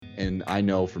And I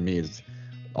know for me, it's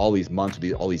all these months,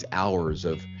 all these hours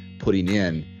of putting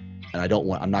in, and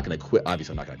I'm not going to quit.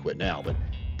 Obviously, I'm not going to quit now, but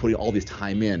putting all this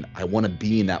time in, I want to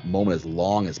be in that moment as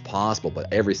long as possible,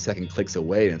 but every second clicks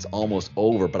away and it's almost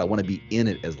over, but I want to be in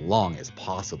it as long as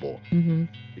possible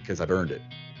because I've earned it.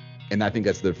 And I think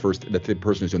that's the person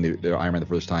who's doing the Ironman the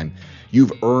first time.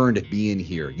 You've earned being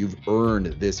here. You've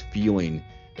earned this feeling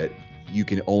that you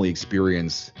can only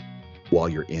experience while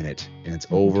you're in it, and it's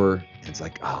over, and it's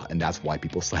like, and that's why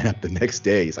people sign up the next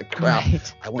day. It's like, crap,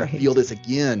 I want to feel this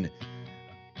again.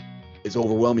 It's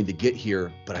overwhelming to get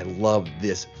here, but I love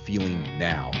this feeling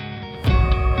now.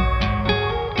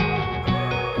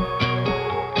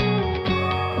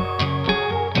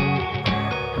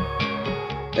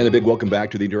 And a big welcome back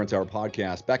to the Endurance Hour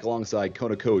podcast. Back alongside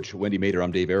Kona coach Wendy Mader,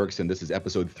 I'm Dave Erickson. This is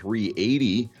episode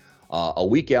 380. A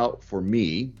week out for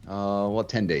me,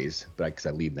 10 days, because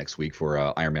I leave next week for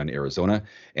Ironman Arizona.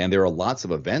 And there are lots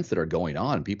of events that are going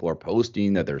on. People are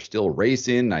posting that they're still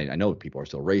racing. I know people are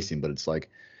still racing, but it's like,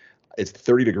 it's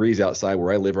 30 degrees outside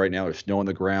where I live right now. There's snow on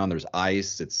the ground. There's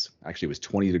ice. It was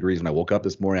 20 degrees when I woke up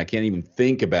this morning. I can't even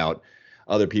think about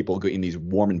other people in these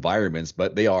warm environments,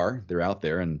 but they're out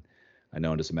there. And I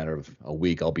know in just a matter of a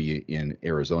week, I'll be in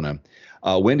Arizona.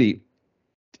 Wendy,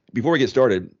 before we get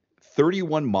started,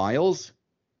 31 miles,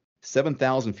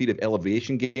 7,000 feet of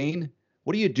elevation gain.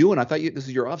 What are you doing? I thought this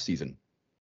is your off season.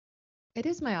 It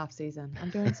is my off season. I'm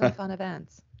doing some fun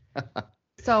events.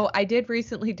 So I did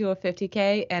recently do a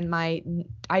 50K, and I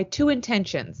had two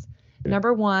intentions. Okay.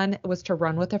 Number one was to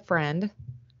run with a friend,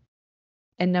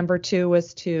 and number two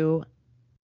was to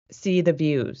see the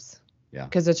views. Yeah.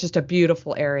 Because it's just a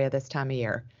beautiful area this time of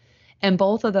year. And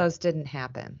both of those didn't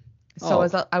happen. So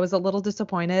I was a little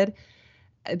disappointed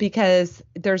because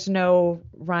there's no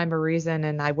rhyme or reason,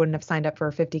 and I wouldn't have signed up for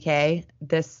a 50K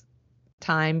this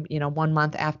time, 1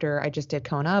 month after I just did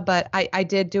Kona, but I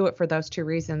did do it for those two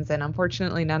reasons, and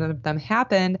unfortunately none of them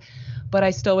happened, but I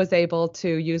still was able to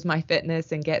use my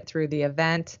fitness and get through the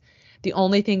event. The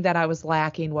only thing that I was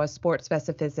lacking was sport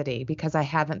specificity, because I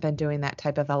haven't been doing that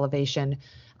type of elevation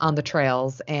on the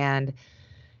trails, and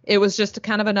it was just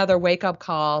kind of another wake-up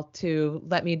call to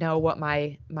let me know what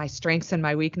my strengths and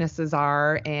my weaknesses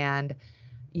are, and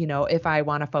if I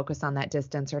want to focus on that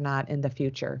distance or not in the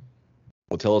future.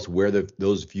 Well, tell us where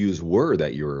those views were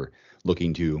that you're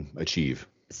looking to achieve.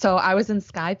 So I was in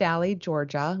Sky Valley,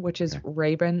 Georgia, which is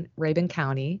Rabun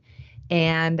County.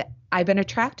 And I've been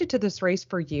attracted to this race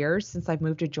for years since I've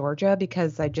moved to Georgia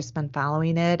because I've just been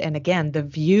following it. And again, the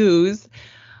views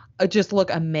just look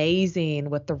amazing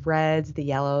with the reds, the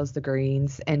yellows, the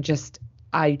greens, and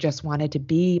I just wanted to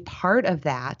be part of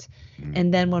that.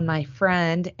 And then when my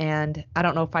friend, and I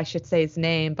don't know if I should say his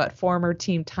name, but former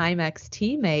Team Timex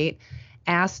teammate,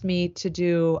 asked me to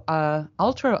do a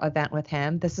ultra event with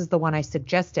him. This is the one I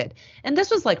suggested. And this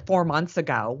was like 4 months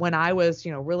ago when I was,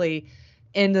 really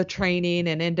into training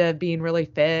and into being really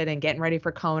fit and getting ready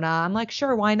for Kona. I'm like,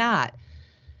 sure, why not?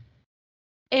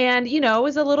 And, it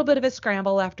was a little bit of a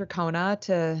scramble after Kona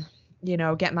to,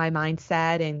 get my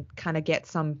mindset and kind of get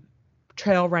some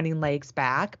trail running legs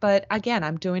back. But again,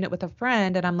 I'm doing it with a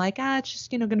friend, and I'm like, it's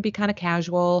just, going to be kind of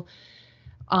casual.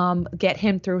 Get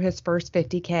him through his first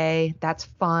 50K. That's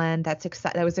fun. That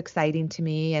was exciting to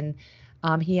me. And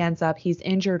he's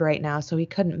injured right now, so he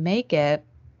couldn't make it.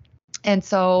 And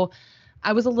so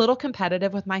I was a little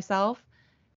competitive with myself,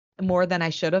 more than I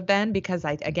should have been, because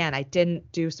I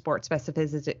didn't do sport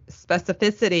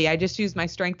specificity. I just used my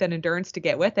strength and endurance to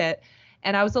get with it.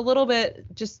 And I was a little bit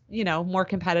just, more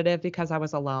competitive because I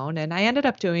was alone. And I ended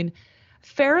up doing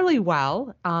fairly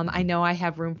well. I know I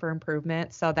have room for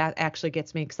improvement, so that actually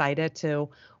gets me excited to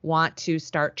want to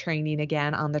start training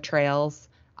again on the trails.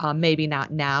 Maybe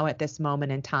not now at this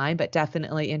moment in time, but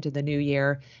definitely into the new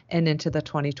year and into the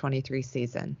 2023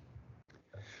 season.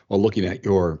 Well, looking at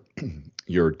your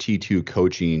T2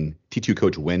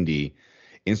 Coach Wendy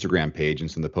Instagram page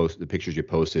and some of the pictures you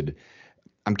posted,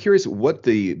 I'm curious what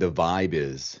the vibe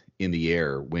is in the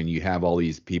air when you have all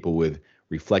these people with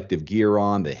reflective gear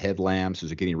on, the headlamps, as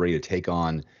they're getting ready to take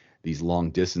on these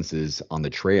long distances on the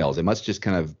trails. It must just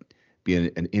kind of be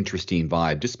an interesting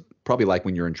vibe, just probably like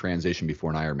when you're in transition before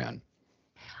an Ironman.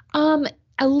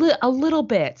 A little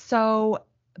bit. So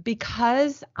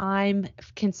because I'm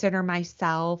consider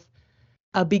myself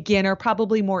a beginner,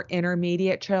 probably more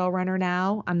intermediate trail runner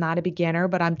now. I'm not a beginner,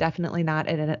 but I'm definitely not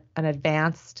an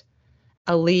advanced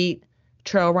elite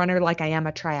trail runner like I am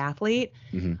a triathlete.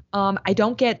 I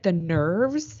don't get the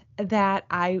nerves that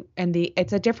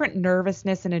it's a different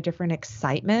nervousness and a different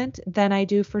excitement than I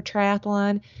do for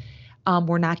triathlon.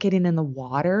 We're not getting in the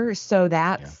water, so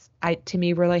that's to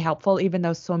me really helpful. Even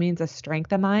though swimming's a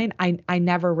strength of mine, I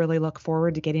never really look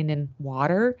forward to getting in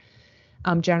water.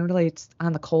 Generally it's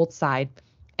on the cold side.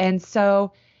 And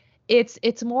so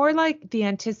it's more like the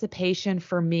anticipation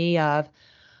for me of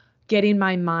getting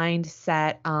my mind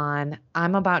set on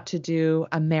I'm about to do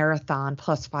a marathon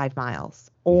plus 5 miles,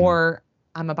 or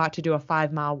I'm about to do a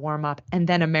 5 mile warm up and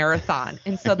then a marathon.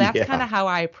 And so that's kind Yeah. of how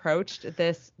I approached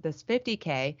this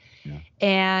 50K, Yeah.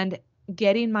 and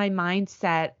getting my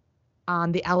mindset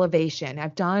on the elevation.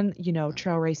 I've done,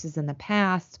 trail races in the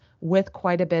past with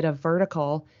quite a bit of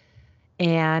vertical,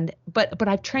 and but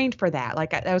I've trained for that. Like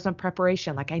that was in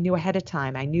preparation. Like I knew ahead of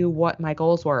time. I knew what my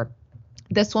goals were.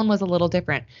 This one was a little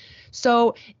different.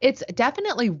 So it's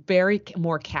definitely very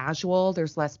more casual.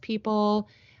 There's less people.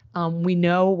 We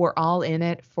know we're all in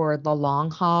it for the long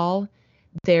haul.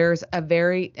 There's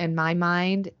in my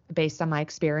mind, based on my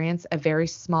experience, a very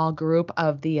small group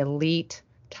of the elite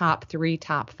top 3,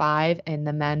 top 5 in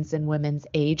the men's and women's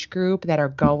age group that are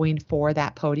going for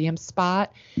that podium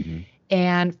spot. Mm-hmm.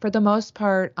 And for the most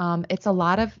part, it's a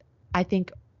lot of, I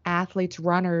think, athletes,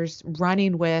 runners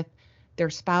running with their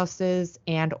spouses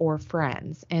and or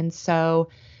friends. And so,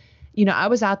 I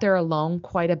was out there alone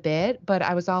quite a bit, but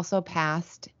I was also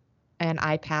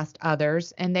I passed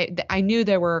others, and I knew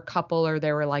there were a couple, or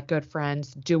they were like good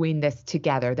friends doing this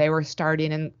together. They were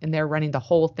starting and they're running the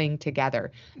whole thing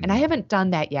together. And I haven't done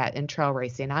that yet in trail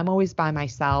racing. I'm always by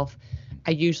myself.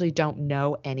 I usually don't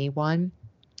know anyone.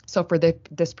 So for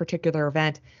this particular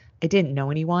event, I didn't know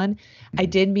anyone. I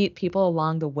did meet people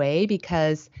along the way,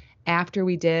 because after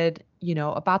we did,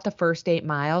 about the first 8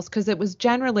 miles, because it was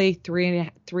generally 3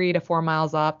 to 4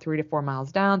 miles up, 3 to 4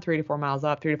 miles down, 3 to 4 miles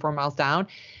up, 3 to 4 miles down.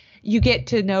 You get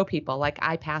to know people. Like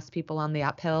I pass people on the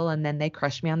uphill, and then they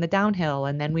crush me on the downhill,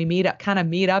 and then we meet up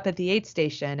at the aid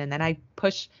station, and then I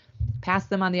push past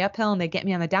them on the uphill and they get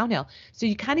me on the downhill. So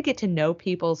you kind of get to know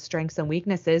people's strengths and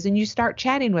weaknesses, and you start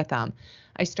chatting with them.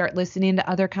 I start listening to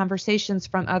other conversations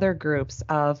from other groups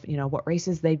of, what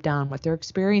races they've done, what their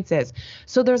experience is.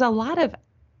 So there's a lot of,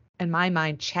 in my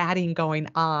mind, chatting going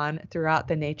on throughout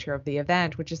the nature of the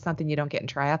event, which is something you don't get in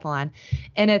triathlon.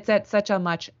 And it's at such a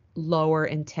much lower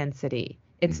intensity.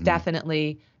 It's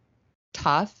definitely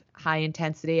tough, high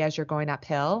intensity as you're going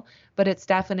uphill, but it's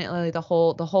definitely the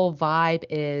whole vibe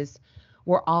is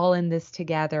we're all in this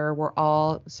together. We're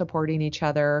all supporting each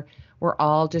other. We're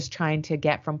all just trying to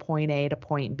get from point A to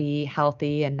point B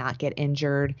healthy and not get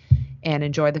injured, and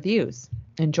enjoy the views,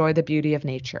 enjoy the beauty of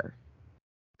nature.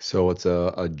 So it's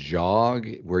a jog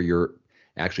where you're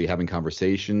actually having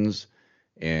conversations.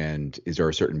 And is there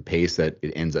a certain pace that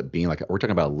it ends up being? Like we're talking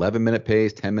about 11-minute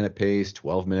pace, 10-minute pace,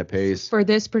 12-minute pace? For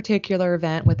this particular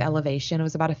event with elevation, it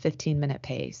was about a 15-minute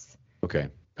pace. Okay.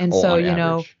 And so, on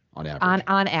average.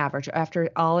 On average, after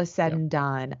all is said and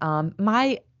done,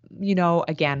 my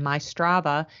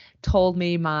Strava told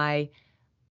me my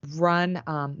run,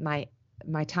 my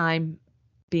time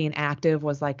being active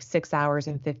was like 6 hours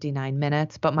and 59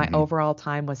 minutes, but my overall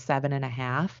time was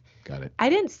 7.5. Got it. I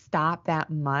didn't stop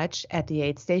that much at the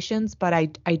aid stations, but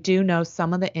I do know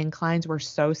some of the inclines were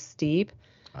so steep.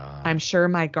 I'm sure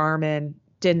my Garmin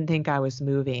didn't think I was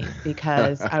moving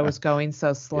because I was going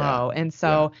so slow. And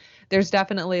so there's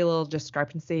definitely a little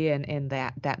discrepancy in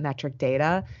that metric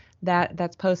data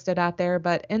that's posted out there.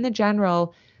 But in the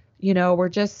general, we're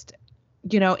just,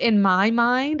 in my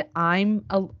mind, I'm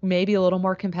maybe a little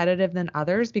more competitive than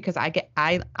others, because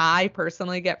I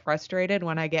personally get frustrated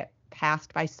when I get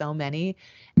passed by so many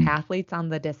athletes on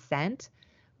the descent.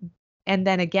 And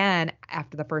then again,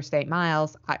 after the first 8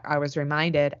 miles, I was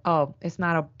reminded, oh, it's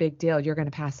not a big deal. You're going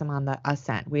to pass them on the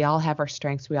ascent. We all have our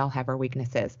strengths. We all have our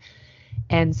weaknesses.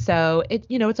 And so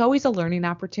it's always a learning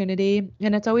opportunity,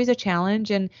 and it's always a challenge.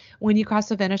 And when you cross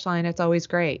the finish line, it's always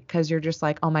great, because you're just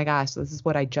like, oh my gosh, this is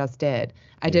what I just did.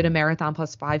 I did a marathon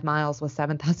plus 5 miles with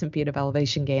 7,000 feet of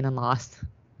elevation gain and loss.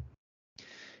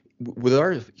 With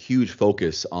our huge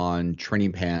focus on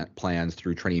training plans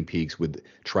through Training Peaks with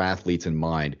triathletes in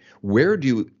mind, where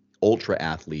do ultra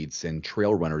athletes and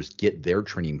trail runners get their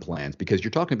training plans? Because you're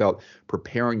talking about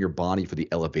preparing your body for the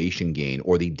elevation gain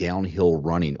or the downhill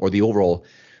running or the overall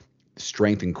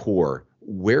strength and core.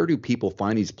 Where do people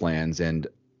find these plans? And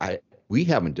we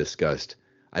haven't discussed,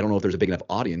 I don't know if there's a big enough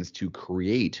audience to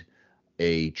create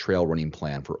a trail running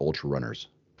plan for ultra runners.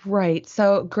 Right.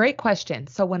 So great question.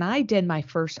 So when I did my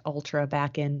first ultra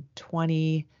back in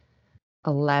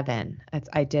 2011,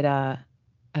 I did a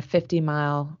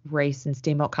 50-mile race in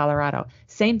Steamboat, Colorado.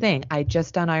 Same thing. I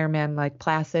just done Ironman Lake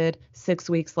Placid. 6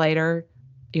 weeks later,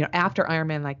 after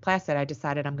Ironman Lake Placid, I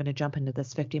decided I'm going to jump into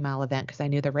this 50-mile event because I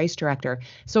knew the race director.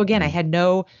 So again, I had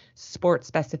no sport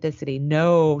specificity,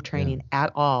 no training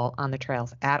at all on the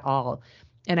trails at all.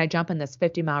 And I jump in this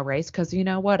 50-mile race because you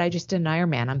know what? I just did an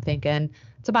Ironman. I'm thinking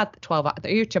it's about 12,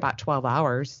 each about 12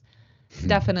 hours. It's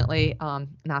definitely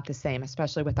not the same,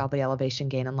 especially with all the elevation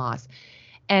gain and loss.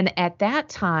 And at that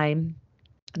time,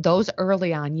 those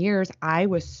early on years, I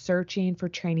was searching for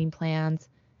training plans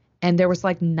and there was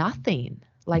like nothing.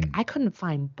 Like I couldn't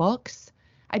find books.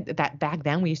 That back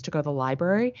then we used to go to the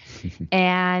library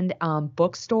and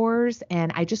bookstores,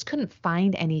 and I just couldn't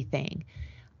find anything.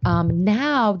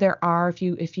 Now there are,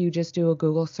 if you just do a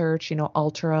Google search,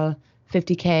 ultra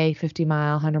 50K, 50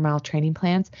 mile, 100-mile training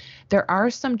plans, there are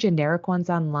some generic ones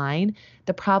online.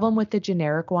 The problem with the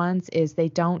generic ones is they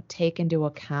don't take into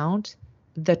account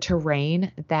the terrain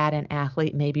that an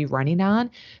athlete may be running on.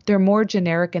 They're more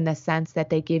generic in the sense that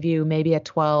they give you maybe a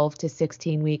 12 to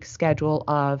 16 week schedule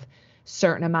of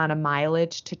certain amount of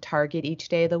mileage to target each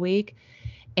day of the week.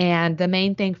 And the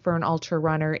main thing for an ultra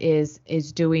runner is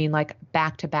doing like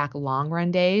back-to-back long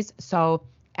run days. So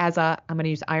I'm going to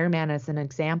use Ironman as an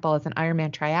example. As an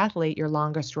Ironman triathlete, your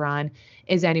longest run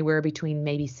is anywhere between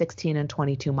maybe 16 and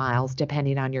 22 miles,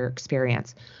 depending on your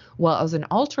experience. Well, as an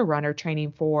ultra runner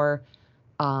training for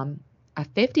a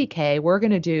 50K, we're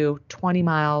going to do 20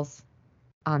 miles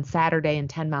on Saturday and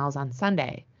 10 miles on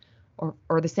Sunday,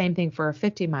 or the same thing for a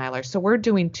 50 miler. So we're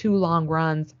doing 2 long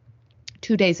runs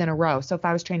 2 days in a row. So if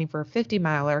I was training for a 50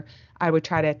 miler, I would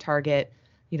try to target,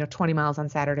 20 miles on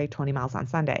Saturday, 20 miles on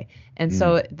Sunday. And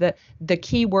so the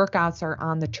key workouts are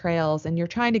on the trails, and you're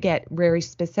trying to get very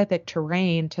specific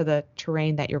terrain to the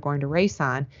terrain that you're going to race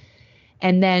on.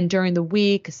 And then during the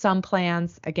week, some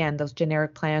plans, again, those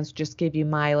generic plans just give you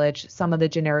mileage. Some of the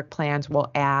generic plans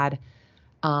will add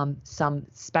some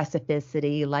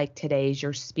specificity, like today's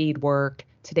your speed work,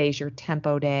 today's your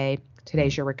tempo day,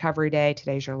 today's your recovery day,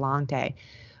 today's your long day.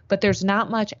 But there's not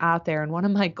much out there. And one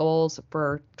of my goals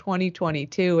for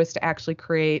 2022 is to actually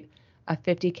create a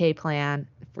 50K plan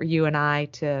for you and I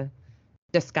to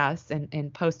discuss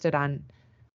and post it on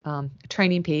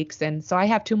Training Peaks. And so I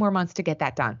have 2 more months to get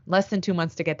that done, less than 2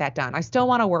 months to get that done. I still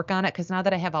want to work on it because now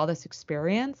that I have all this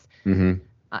experience,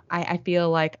 I feel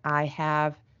like I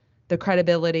have the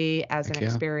credibility as an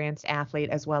experienced athlete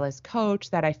as well as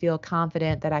coach that I feel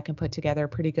confident that I can put together a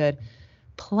pretty good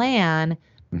plan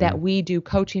that we do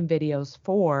coaching videos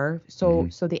for. So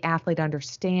the athlete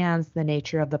understands the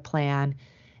nature of the plan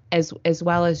as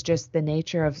well as just the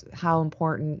nature of how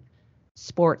important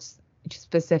sports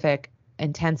specific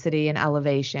intensity and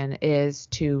elevation is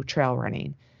to trail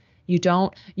running. You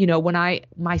don't, when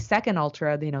my second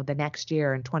ultra, the next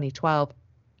year in 2012,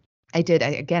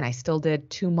 I still did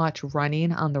too much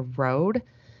running on the road,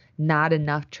 not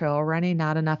enough trail running,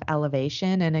 not enough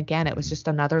elevation. And again, it was just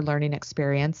another learning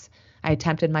experience. I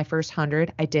attempted my first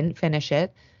 100. I didn't finish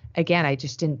it. Again, I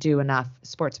just didn't do enough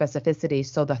sport specificity.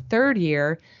 So the third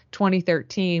year,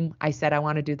 2013, I said, I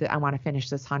want to finish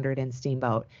this 100 in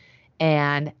Steamboat.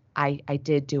 And I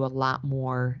did do a lot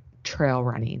more trail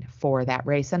running for that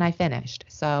race, and I finished.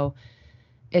 So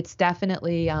it's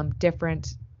definitely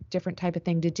different type of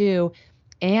thing to do.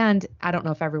 And I don't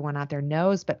know if everyone out there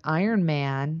knows, but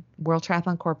Ironman, World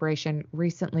Triathlon Corporation,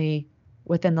 recently,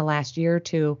 within the last year or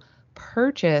two,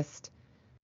 purchased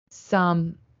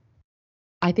some,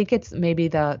 I think it's maybe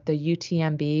the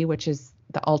UTMB, which is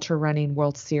the Ultra Running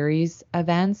World Series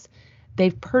events.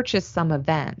 They've purchased some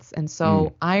events. And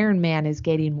so Ironman is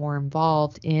getting more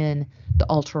involved in the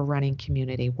ultra running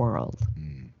community world.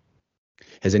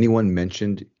 Has anyone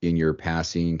mentioned in your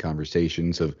passing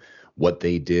conversations of what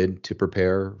they did to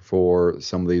prepare for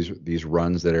some of these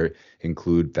runs that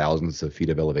include thousands of feet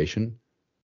of elevation?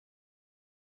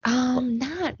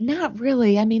 Not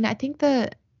really. I mean, I think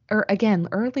again,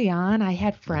 early on, I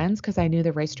had friends because I knew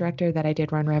the race director that I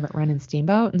did Run Rabbit Run in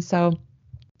Steamboat. And so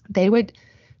they would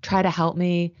try to help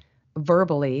me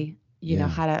verbally,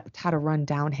 how to run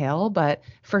downhill. But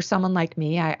for someone like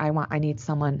me, I need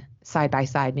someone side by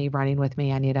side me running with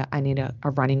me. I need a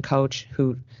running coach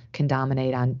who can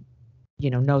dominate on,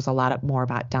 knows a lot more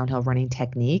about downhill running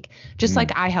technique. Just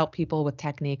like I help people with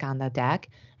technique on the deck,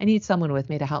 I need someone with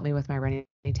me to help me with my running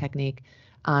technique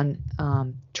on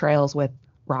trails with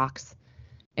rocks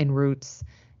and roots.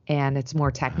 And it's more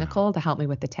technical to help me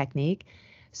with the technique.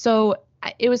 So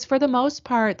it was, for the most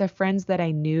part, the friends that I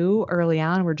knew early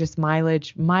on were just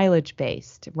mileage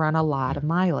based, run a lot of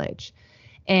mileage.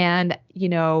 And,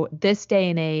 this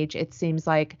day and age, it seems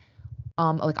like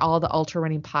all the ultra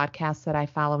running podcasts that I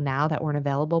follow now that weren't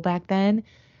available back then,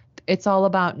 it's all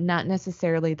about not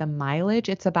necessarily the mileage.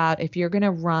 It's about if you're going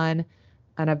to run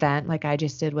an event like I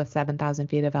just did with 7,000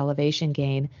 feet of elevation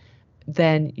gain,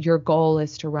 then your goal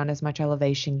is to run as much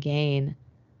elevation gain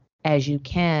as you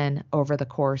can over the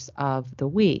course of the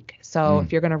week. So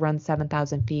if you're going to run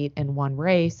 7,000 feet in one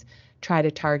race, try to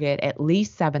target at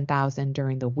least 7,000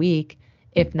 during the week,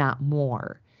 if not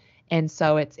more. And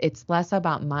so it's less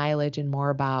about mileage and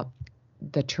more about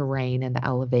the terrain and the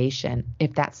elevation,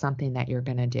 if that's something that you're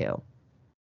going to do.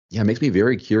 Yeah, it makes me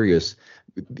very curious.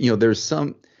 There's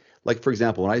some, like, for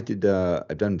example, when I did,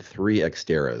 I've done 3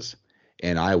 Xterras,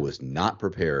 and I was not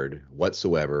prepared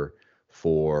whatsoever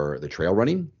for the trail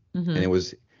running. Mm-hmm.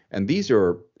 And these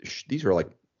are like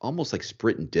almost like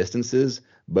sprint distances,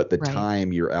 but the Right.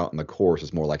 time you're out in the course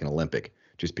is more like an Olympic,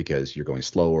 just because you're going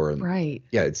slower. And Right.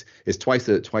 yeah, it's twice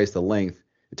the length,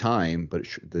 the time, but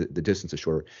the distance is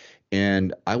shorter.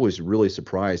 And I was really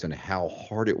surprised on how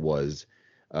hard it was,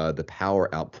 the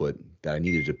power output that I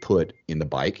needed to put in the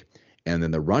bike. And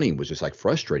then the running was just like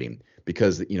frustrating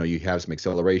because, you have some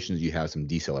accelerations, you have some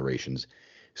decelerations.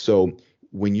 So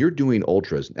when you're doing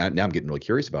ultras, now I'm getting really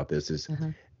curious about this,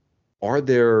 Uh-huh. are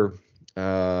there,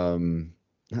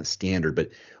 not standard, but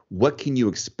what can you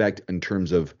expect in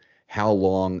terms of how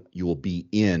long you will be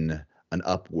in an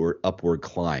upward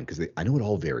climb? Because I know it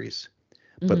all varies.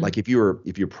 But Mm-hmm. like if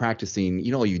you're practicing,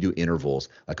 you do intervals.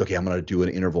 Like, okay, I'm gonna do an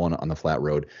interval on the flat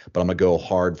road, but I'm gonna go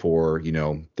hard for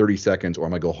 30 seconds, or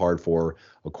I'm gonna go hard for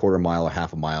a quarter mile or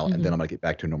half a mile, and then Mm-hmm. I'm gonna get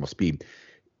back to normal speed.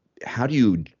 How do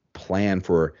you plan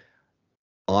for,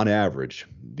 on average,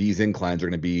 these inclines are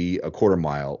going to be a quarter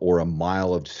mile or a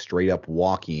mile of straight up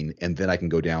walking, and then I can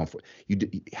go down for you?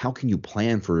 How can you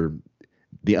plan for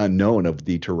the unknown of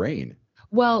the terrain?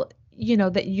 Well,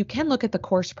 that you can look at the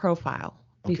course profile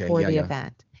Okay, before yeah, the yeah,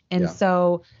 event. And yeah.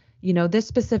 so, this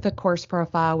specific course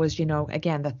profile was,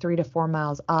 again, the 3 to 4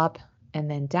 miles up and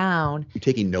then down. You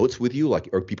taking notes with you, like,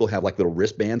 or people have like little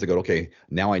wristbands that go, okay,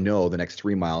 now I know the next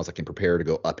 3 miles I can prepare to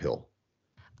go uphill.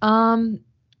 Um,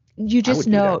 you I just would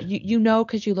do know, that. you know,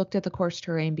 because you looked at the course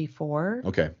terrain before.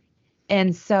 Okay.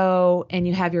 And so, and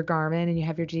you have your Garmin and you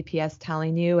have your GPS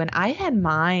telling you. And I had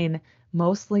mine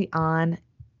mostly on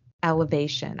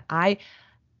elevation.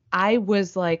 I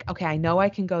was like, okay, I know I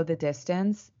can go the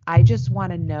distance. I just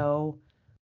want to know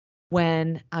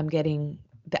when I'm getting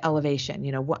the elevation.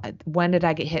 When did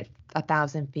I get hit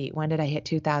 1,000 feet? When did I hit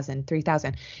 2,000,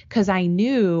 3,000? Because I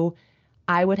knew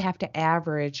I would have to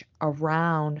average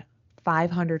around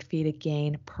 500 feet of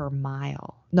gain per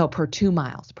mile. No, per 2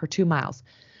 miles, per 2 miles.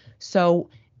 So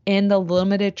in the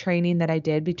limited training that I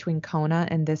did between Kona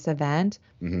and this event,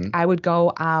 Mm-hmm. I would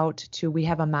go out to, we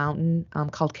have a mountain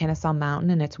called Kennesaw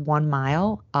Mountain, and it's 1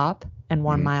 mile up and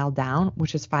one Mm-hmm. mile down,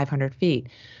 which is 500 feet.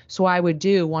 So I would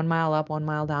do 1 mile up, 1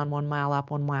 mile down, 1 mile up,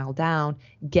 1 mile down,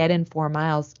 get in 4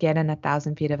 miles, get in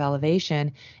 1,000 feet of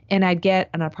elevation, and I'd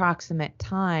get an approximate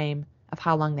time of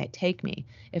how long they'd take me.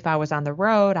 If I was on the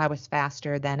road, I was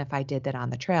faster than if I did that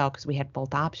on the trail because we had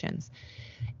both options.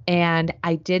 And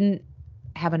I didn't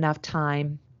have enough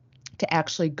time to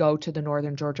actually go to the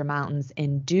northern Georgia mountains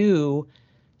and do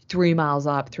 3 miles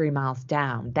up, 3 miles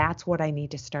down. That's what I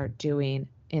need to start doing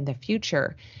in the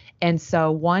future. And so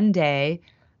one day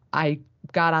I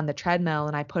got on the treadmill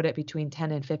and I put it between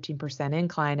 10 and 15%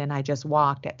 incline, and I just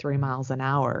walked at 3 miles an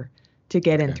hour to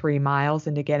get in Okay. 3 miles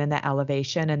and to get in the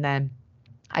elevation. And then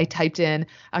I typed in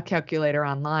a calculator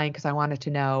online because I wanted to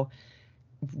know,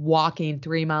 walking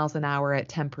 3 miles an hour at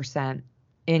 10%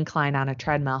 incline on a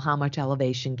treadmill, how much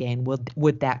elevation gain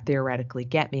would that theoretically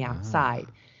get me Ah. outside?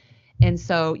 And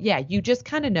so, yeah, you just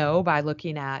kind of know by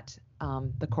looking at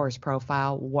the course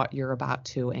profile what you're about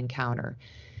to encounter.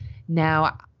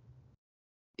 Now,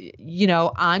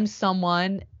 I'm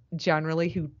someone generally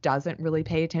who doesn't really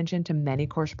pay attention to many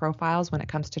course profiles when it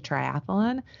comes to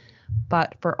triathlon,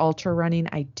 but for ultra running,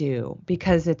 I do,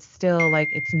 because it's still like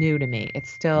it's new to me. It's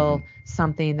Mm-hmm. still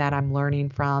something that I'm learning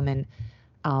from, and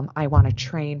I want to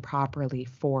train properly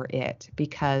for it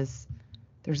because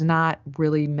there's not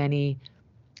really many,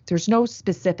 there's no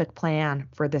specific plan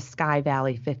for the Sky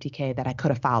Valley 50K that I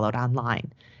could have followed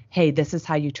online. Hey, this is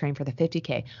how you train for the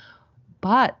 50K.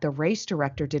 But the race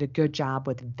director did a good job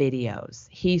with videos.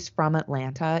 He's from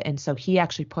Atlanta, and so he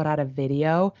actually put out a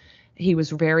video. He was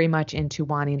very much into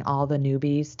wanting all the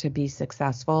newbies to be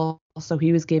successful. So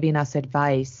he was giving us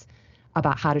advice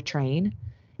about how to train.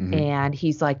 Mm-hmm. And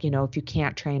he's like, if you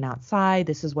can't train outside,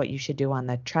 this is what you should do on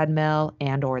the treadmill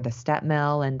and or the step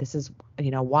mill, and this is,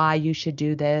 why you should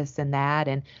do this and that.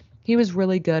 And he was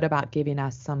really good about giving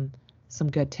us some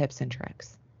good tips and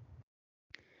tricks.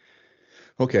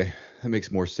 Okay, that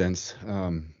makes more sense.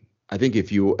 I think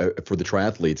for the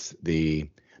triathletes,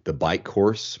 the bike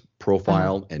course Uh-huh.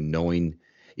 profile and knowing,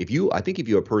 I think if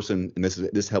you a person, and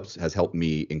this has helped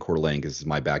me in Coeur d'Alene because this is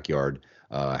my backyard,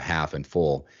 half and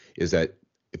full, is that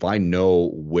if I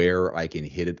know where I can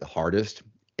hit it the hardest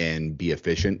and be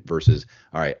efficient versus,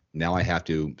 all right, now I have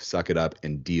to suck it up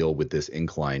and deal with this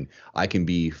incline, I can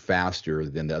be faster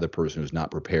than the other person who's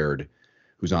not prepared,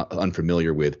 who's not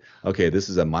unfamiliar with, okay, this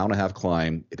is a mile and a half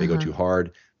climb. If they go too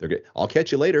hard, I'll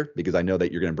catch you later because I know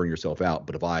that you're going to burn yourself out.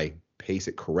 But if I pace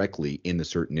it correctly in the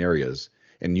certain areas,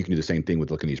 and you can do the same thing with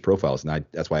looking at these profiles. And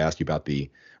that's why I asked you about the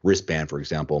wristband, for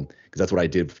example, because that's what I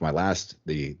did for my last,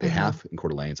 the half in Coeur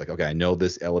d'Alene. It's like, okay, I know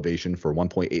this elevation for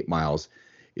 1.8 miles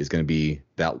is going to be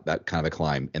that kind of a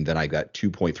climb. And then I got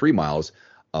 2.3 miles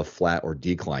of flat or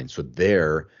decline. So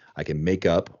there I can make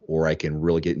up, or I can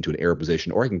really get into an air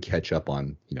position, or I can catch up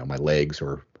on, my legs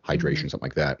or hydration, something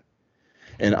like that.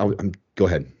 And go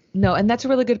ahead. No, and that's a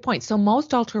really good point. So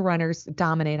most ultra runners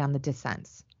dominate on the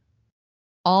descents.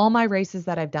 All my races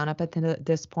that I've done up at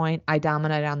this point, I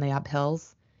dominate on the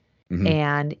uphills.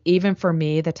 And even for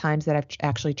me, the times that I've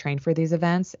actually trained for these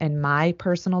events and my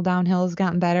personal downhill has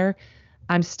gotten better,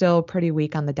 I'm still pretty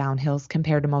weak on the downhills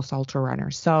compared to most ultra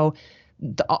runners. So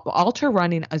the ultra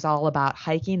running is all about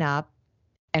hiking up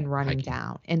and running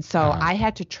down. And so I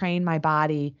had to train my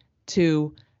body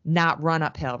to not run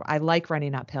uphill. I like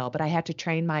running uphill, but I had to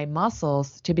train my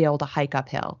muscles to be able to hike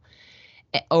uphill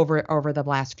over the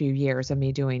last few years of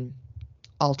me doing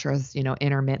ultras,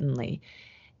 intermittently.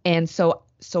 And so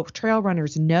trail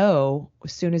runners know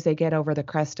as soon as they get over the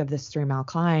crest of this 3-mile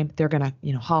climb, they're going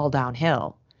to, haul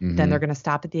downhill. Then they're going to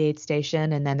stop at the aid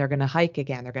station and then they're going to hike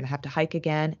again. They're going to have to hike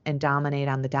again and dominate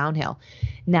on the downhill.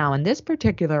 Now, in this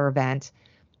particular event,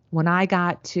 when I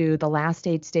got to the last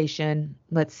aid station,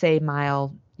 let's say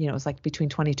mile, it was like between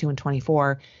 22 and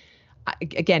 24.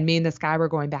 Again, me and this guy were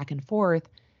going back and forth.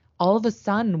 All of a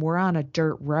sudden, we're on a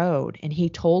dirt road. And he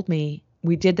told me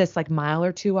we did this like mile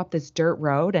or two up this dirt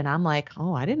road. And I'm like,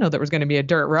 oh, I didn't know there was going to be a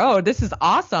dirt road. This is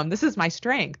awesome. This is my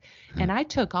strength. And I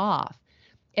took off.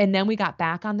 And then we got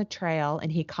back on the trail and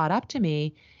he caught up to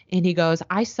me and he goes,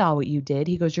 I saw what you did.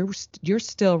 He goes, you're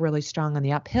still really strong on the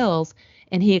uphills.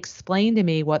 And he explained to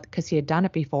me because he had done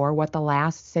it before, what the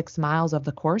last 6 miles of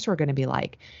the course were going to be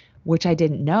like, which I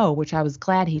didn't know, which I was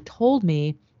glad he told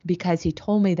me, because he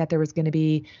told me that there was going to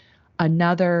be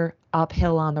another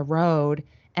uphill on the road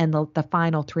and the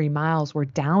final 3 miles were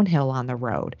downhill on the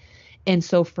road. And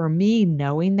so for me,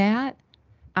 knowing that,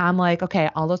 I'm like, okay,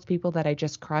 all those people that I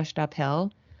just crushed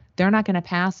uphill, they're not going to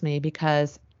pass me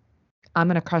because I'm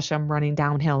going to crush them running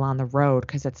downhill on the road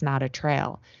because it's not a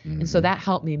trail. And so that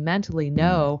helped me mentally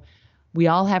know we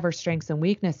all have our strengths and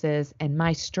weaknesses, and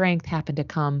my strength happened to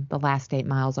come the last 8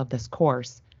 miles of this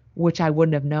course, which I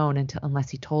wouldn't have known unless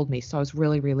he told me. So I was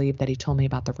really relieved that he told me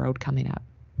about the road coming up.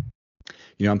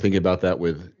 I'm thinking about that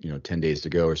with, 10 days to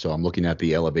go or so. I'm looking at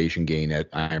the elevation gain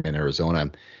at Ironman Arizona,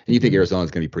 and you think Arizona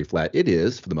is going to be pretty flat. It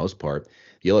is for the most part.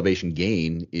 The elevation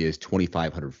gain is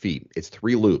 2,500 feet. It's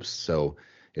 3 loops, so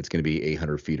it's going to be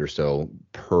 800 feet or so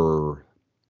per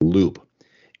loop.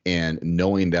 And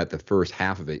knowing that the first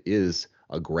half of it is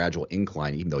a gradual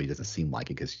incline, even though it doesn't seem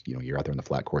like it because, you're out there in the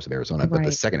flat course of Arizona. But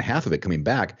the second half of it coming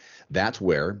back, that's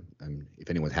where, if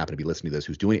anyone's happened to be listening to this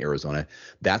who's doing Arizona,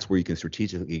 that's where you can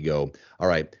strategically go, all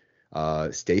right,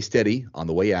 stay steady on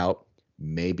the way out.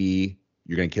 Maybe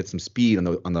you're going to get some speed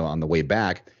on the way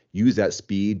back. Use that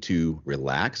speed to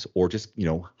relax or just,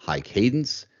 high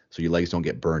cadence so your legs don't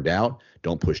get burned out.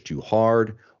 Don't push too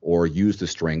hard, or use the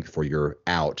strength for your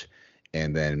out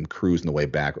and then cruise on the way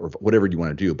back, or whatever you want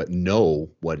to do, but know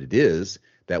what it is.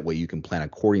 That way you can plan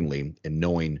accordingly, and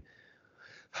knowing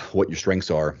what your strengths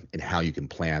are and how you can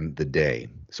plan the day.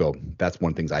 So that's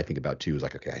one of the things I think about too, is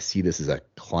like, okay, I see this as a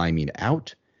climbing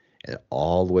out and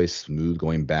all the way smooth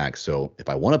going back. So if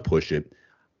I want to push it,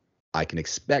 I can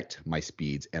expect my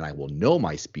speeds, and I will know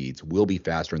my speeds will be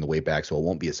faster on the way back. So it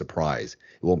won't be a surprise.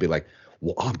 It won't be like,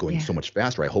 well, I'm going so much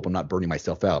faster. I hope I'm not burning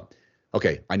myself out.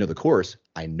 Okay, I know the course.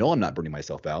 I know I'm not burning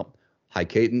myself out. High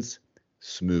cadence,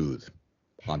 smooth.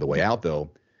 On the way out,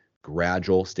 though,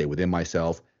 gradual, stay within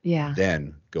myself. Yeah.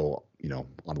 Then go,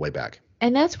 on the way back.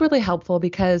 And that's really helpful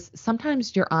because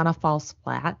sometimes you're on a false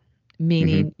flat,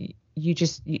 meaning you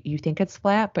think it's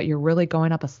flat, but you're really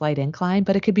going up a slight incline.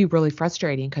 But it could be really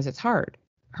frustrating because it's harder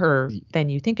than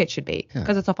you think it should be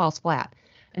because it's a false flat.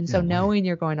 And so knowing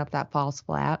you're going up that false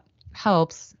flat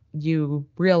helps you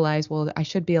realize, well, I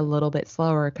should be a little bit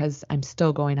slower because I'm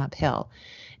still going uphill.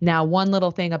 Now, one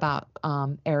little thing about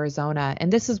Arizona,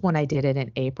 and this is when I did it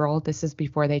in April. This is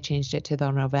before they changed it to the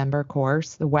November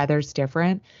course. The weather's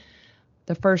different.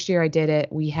 The first year I did it,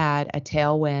 we had a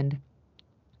tailwind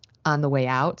on the way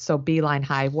out. So Beeline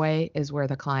Highway is where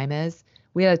the climb is.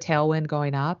 we had a tailwind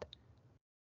going up,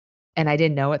 and I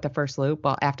didn't know it the first loop.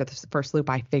 Well, after the first loop,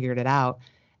 I figured it out.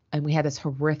 And we had this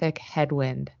horrific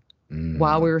headwind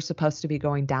while we were supposed to be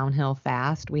going downhill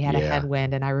fast. We had a Yeah.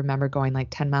 headwind, and I remember going like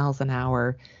 10 miles an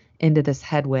hour into this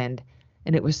headwind,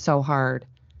 and it was so hard.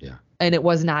 Yeah. And it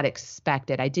was not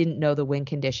expected. I didn't know the wind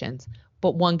conditions.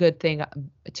 But one good thing,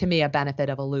 to me, a benefit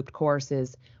of a looped course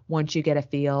is once you get a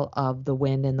feel of the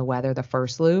wind and the weather the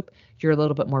first loop, you're a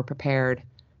little bit more prepared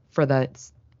for the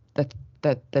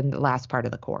last part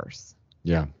of the course.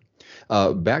 Yeah.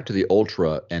 Back to the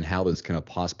ultra and how this can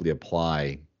possibly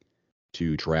apply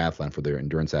to triathlon for their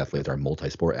endurance athletes, our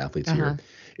multi-sport athletes here,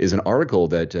 is an article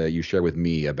that you share with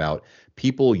me about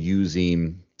people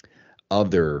using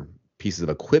other pieces of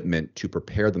equipment to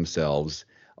prepare themselves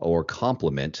or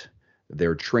complement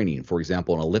their training. For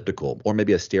example, an elliptical, or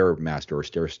maybe a Stairmaster, or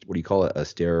stair. What do you call it? A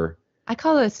stair. I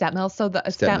call it a step mill. So the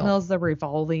step mill is the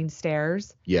revolving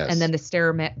stairs. Yes. And then the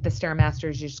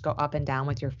Stairmasters, you just go up and down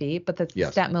with your feet. But the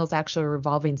step mill is actually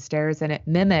revolving stairs, and it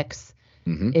mimics,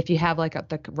 if you have like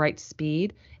the right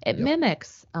speed, it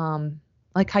mimics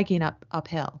like hiking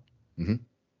uphill. Mm-hmm.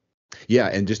 Yeah,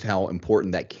 and just how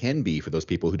important that can be for those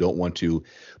people who don't want to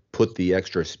put the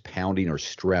extra pounding or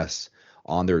stress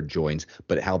on their joints,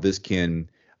 but how this can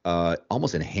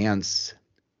almost enhance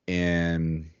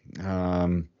and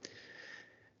I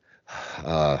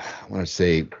want to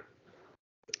say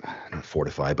not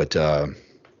fortify, but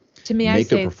to me, make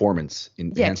their performance.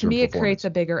 To me, it creates a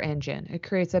bigger engine. It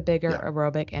creates a bigger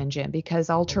aerobic engine, because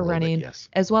ultra running,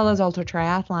 as well as ultra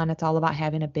triathlon, it's all about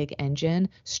having a big engine,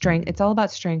 strength. It's all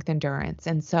about strength, endurance.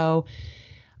 And so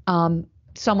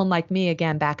someone like me,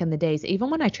 again, back in the days, even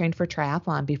when I trained for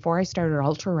triathlon, before I started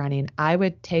ultra running, I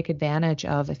would take advantage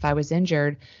of, if I was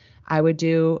injured, I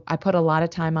put a lot of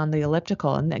time on the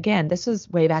elliptical. And again, this was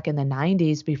way back in the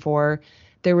 90s, before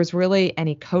there was really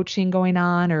any coaching going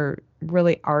on or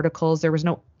really articles. There was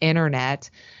no internet.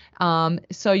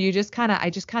 So I just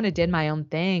kind of did my own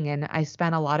thing. And I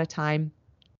spent a lot of time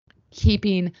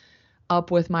keeping up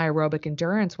with my aerobic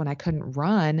endurance when I couldn't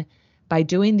run by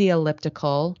doing the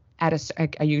elliptical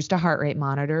I used a heart rate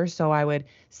monitor. So I would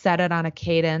set it on a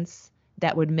cadence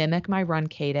that would mimic my run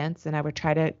cadence, and I would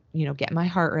try to, get my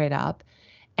heart rate up.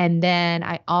 And then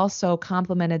I also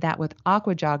complemented that with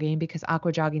aqua jogging, because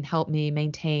aqua jogging helped me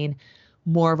maintain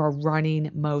more of a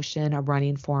running motion, a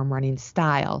running form, running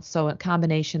style. So a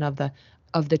combination of the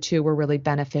two were really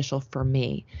beneficial for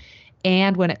me.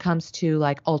 And when it comes to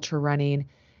like ultra running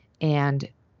and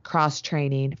cross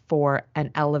training for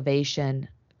an elevation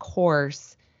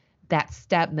course, that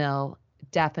step mill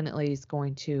definitely is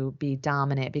going to be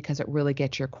dominant, because it really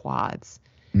gets your quads.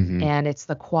 Mm-hmm. And it's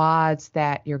the quads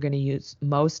that you're going to use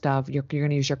most of. You're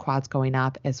going to use your quads going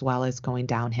up as well as going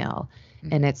downhill.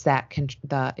 Mm-hmm. And it's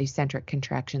the eccentric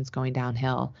contractions going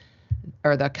downhill,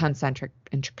 or the concentric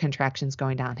contractions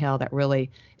going downhill, that really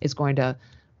is going to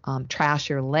trash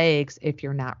your legs if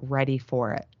you're not ready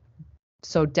for it.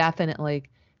 So definitely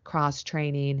cross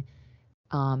training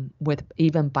with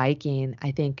even biking,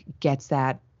 I think, gets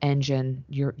that engine,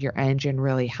 your engine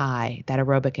really high, that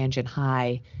aerobic engine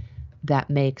high,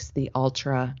 that makes the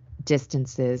ultra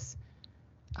distances,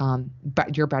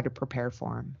 but you're better prepared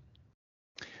for them.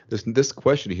 This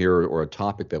question here, or a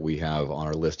topic that we have on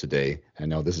our list today, I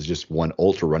know this is just one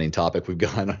ultra running topic we've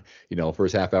got,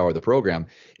 first half hour of the program,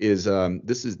 is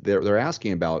they're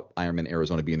asking about Ironman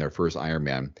Arizona being their first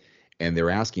Ironman, and they're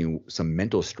asking some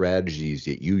mental strategies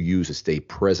that you use to stay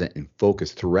present and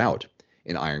focused throughout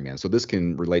an Ironman. So this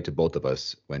can relate to both of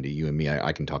us, Wendy, you and me.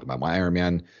 I can talk about my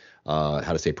Ironman, how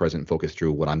to stay present and focused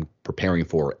through what I'm preparing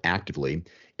for actively.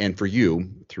 And for you,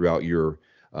 throughout your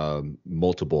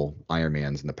multiple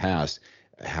Ironmans in the past,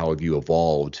 how have you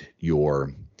evolved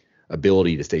your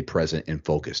ability to stay present and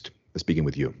focused? Let's begin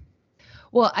with you.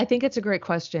 Well, I think it's a great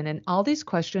question. And all these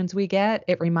questions we get,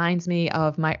 it reminds me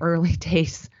of my early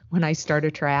days when I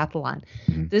started triathlon.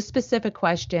 Mm-hmm. This specific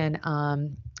question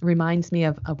reminds me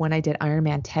of when I did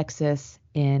Ironman Texas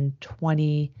in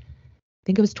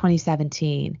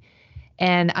 2017.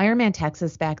 And Ironman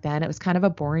Texas back then, it was kind of a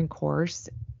boring course.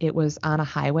 It was on a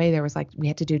highway. There was we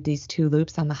had to do these 2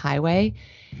 loops on the highway.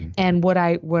 Mm-hmm. And what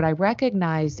I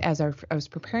recognized as I was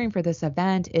preparing for this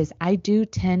event is I do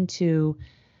tend to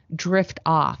drift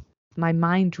off. My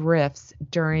mind drifts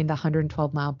during the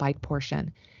 112-mile bike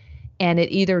portion. And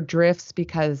it either drifts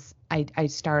because I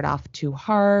start off too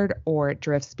hard, or it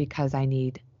drifts because I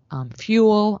need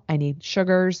fuel, I need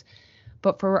sugars.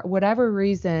 But for whatever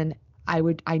reason,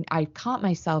 I caught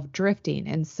myself drifting.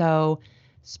 And so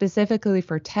specifically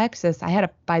for Texas,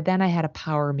 by then I had a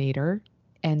power meter.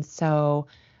 And so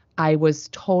I was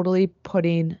totally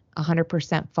putting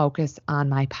 100% focus on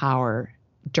my power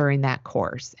during that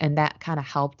course. And that kind of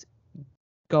helped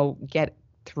go get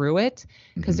through it,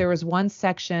 because there was one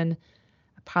section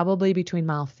probably between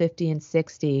mile 50 and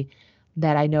 60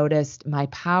 that I noticed my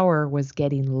power was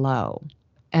getting low.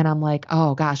 And I'm like,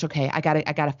 oh gosh, okay, I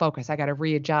gotta focus. I gotta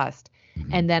readjust.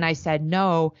 And then I said,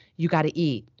 no, you gotta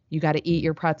eat. You gotta eat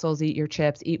your pretzels, eat your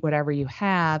chips, eat whatever you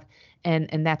have.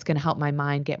 And that's gonna help my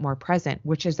mind get more present,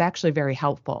 which is actually very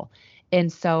helpful.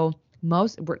 And so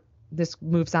this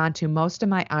moves on to most of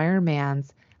my Ironmans.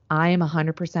 I am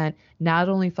 100% not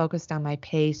only focused on my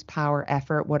pace, power,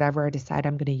 effort, whatever I decide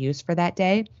I'm going to use for that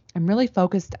day. I'm really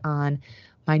focused on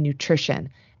my nutrition.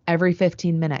 Every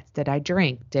 15 minutes, did I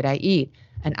drink? Did I eat?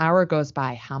 An hour goes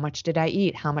by. How much did I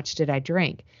eat? How much did I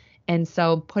drink? And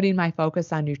so putting my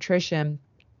focus on nutrition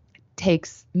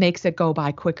makes it go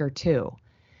by quicker too.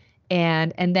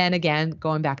 And then again,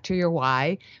 going back to your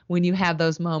why, when you have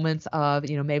those moments of,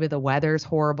 maybe the weather's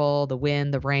horrible, the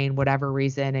wind, the rain, whatever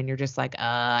reason, and you're just like,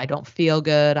 I don't feel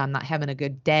good, I'm not having a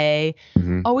good day.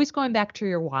 Always going back to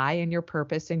your why and your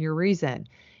purpose and your reason.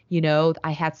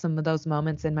 I had some of those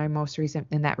moments in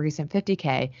that recent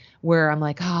 50K where I'm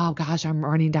like, oh gosh, I'm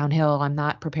running downhill. I'm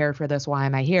not prepared for this. Why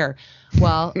am I here?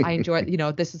 Well, I enjoy,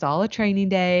 this is all a training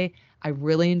day. I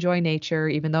really enjoy nature,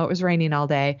 even though it was raining all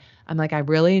day. I'm like, I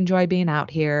really enjoy being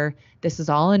out here. This is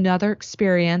all another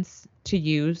experience to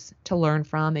use, to learn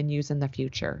from, and use in the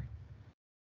future.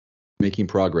 Making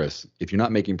progress. If you're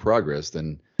not making progress,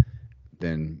 then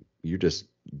the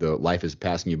life is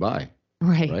passing you by.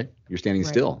 Right? You're standing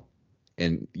still,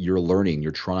 and you're learning,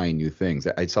 you're trying new things.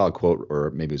 I saw a quote,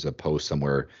 or maybe it was a post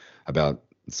somewhere, about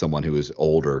someone who was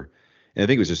older, and I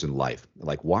think it was just in life.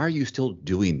 Like, why are you still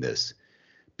doing this?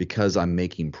 Because I'm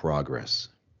making progress,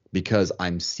 because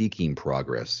I'm seeking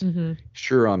progress.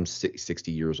 Sure, I'm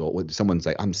 60 years old. Someone's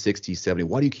like, I'm 60, 70.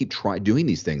 Why do you keep doing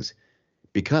these things?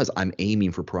 Because I'm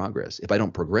aiming for progress. If I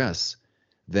don't progress,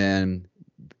 then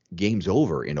game's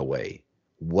over in a way.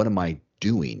 What am I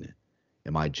doing?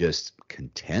 Am I just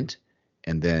content?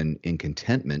 And then in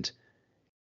contentment,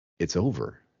 it's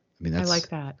over. I mean, I like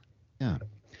that. Yeah.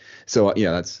 So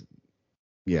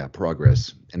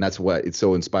progress. And that's what it's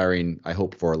so inspiring, I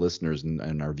hope, for our listeners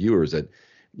and our viewers, that,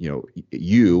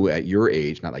 you at your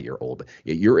age, not that you're old, but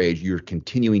at your age, you're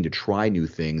continuing to try new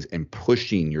things and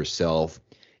pushing yourself.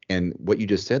 And what you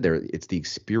just said there, it's the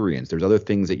experience. There's other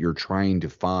things that you're trying to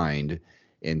find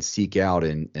and seek out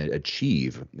and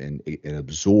achieve and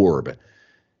absorb.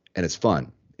 And it's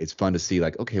fun. It's fun to see,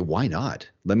 like, okay, why not?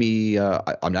 Let me,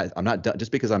 I'm not done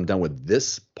just because I'm done with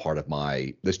this part of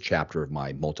this chapter of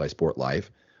my multi-sport life,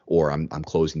 or I'm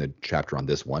closing the chapter on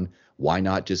this one. Why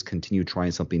not just continue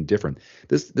trying something different?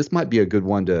 This might be a good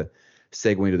one to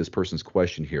segue into this person's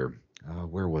question here.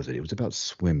 Where was it? It was about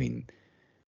swimming.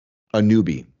 A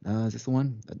newbie. Is this the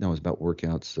one? No, it's about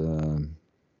workouts.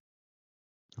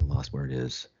 I lost where it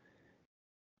is.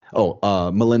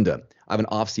 Oh, Melinda, I have an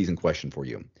off-season question for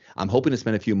you. I'm hoping to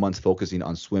spend a few months focusing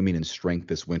on swimming and strength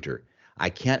this winter. I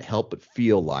can't help but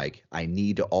feel like I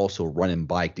need to also run and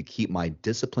bike to keep my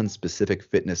discipline-specific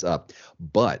fitness up.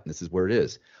 But, this is where it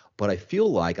is, but I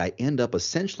feel like I end up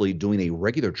essentially doing a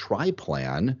regular tri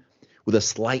plan with a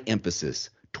slight emphasis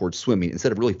towards swimming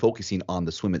instead of really focusing on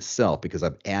the swim itself, because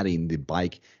I'm adding the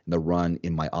bike and the run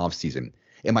in my off-season.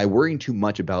 Am I worrying too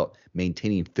much about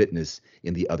maintaining fitness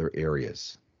in the other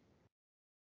areas?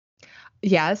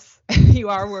 Yes, you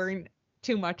are worrying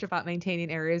too much about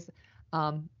maintaining areas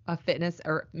of fitness,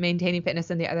 or maintaining fitness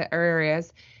in the other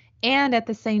areas. And at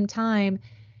the same time,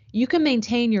 you can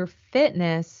maintain your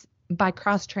fitness by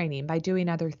cross training, by doing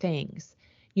other things.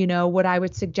 What I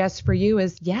would suggest for you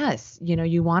is, yes,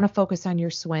 you want to focus on your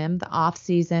swim. The off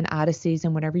season, out of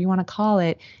season, whatever you want to call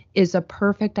it, is a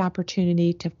perfect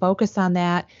opportunity to focus on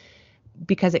that,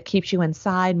 because it keeps you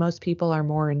inside. Most people are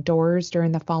more indoors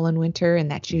during the fall and winter, and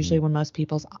that's usually when most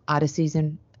people's out of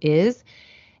season is.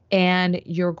 And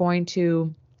you're going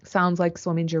to, sounds like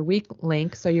swimming's your weak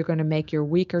link, so you're going to make your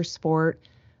weaker sport,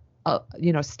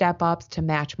 step ups to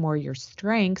match more your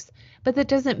strengths. But that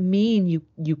doesn't mean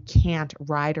you can't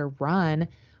ride or run.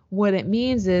 What it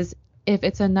means is, if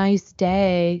it's a nice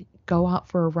day, go out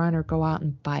for a run or go out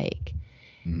and bike.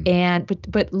 And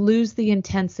but lose the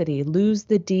intensity, lose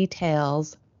the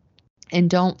details, and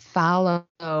don't follow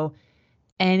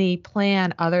any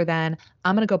plan other than,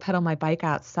 I'm going to go pedal my bike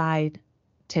outside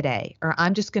today, or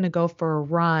I'm just going to go for a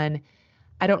run.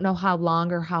 I don't know how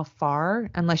long or how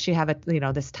far, unless you have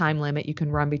this time limit. You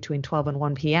can run between 12 and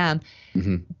 1 p.m.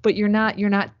 But you're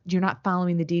not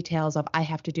following the details of, I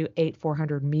have to do 8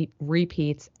 400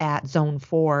 repeats at zone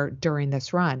 4 during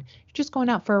this run. You're just going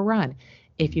out for a run.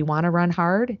 If you want to run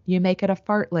hard, you make it a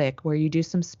fartlek where you do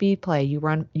some speed play. You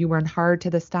run hard to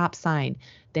the stop sign,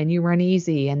 then you run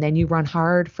easy, and then you run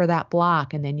hard for that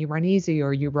block, and then you run easy,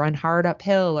 or you run hard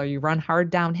uphill, or you run hard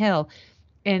downhill.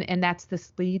 And that's the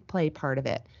speed play part of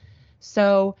it.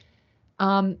 So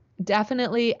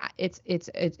definitely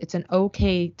it's an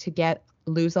okay to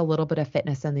lose a little bit of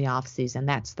fitness in the off season.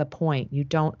 That's the point. You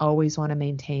don't always want to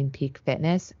maintain peak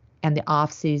fitness, and the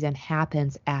off season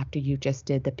happens after you just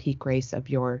did the peak race of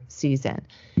your season.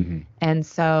 Mm-hmm. And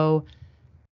so,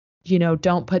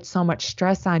 don't put so much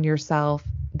stress on yourself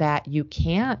that you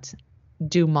can't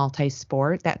do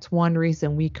multi-sport. That's one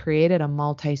reason we created a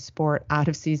multi-sport out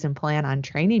of season plan on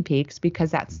Training Peaks,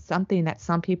 because that's something that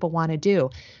some people want to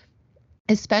do,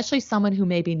 especially someone who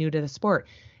may be new to the sport.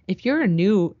 If you're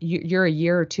you're a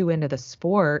year or two into the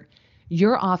sport,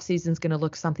 your off season is going to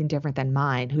look something different than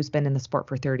mine, who's been in the sport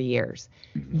for 30 years.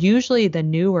 Mm-hmm. Usually the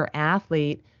newer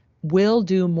athlete will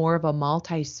do more of a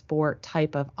multi-sport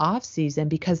type of off season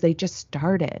because they just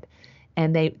started,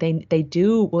 and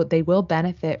they will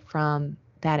benefit from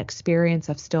that experience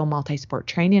of still multi-sport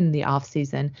training in the off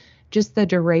season. Just the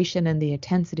duration and the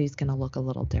intensity is going to look a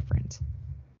little different.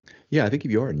 Yeah, I think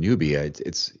if you are a newbie,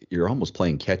 it's you're almost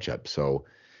playing catch up. So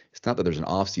it's not that there's an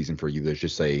off season for you. There's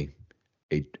just a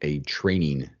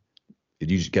training. You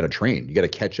just got to train. You got to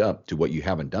catch up to what you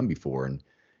haven't done before, and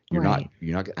you're not.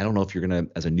 I don't know if you're gonna,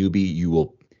 as a newbie, you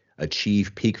will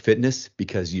achieve peak fitness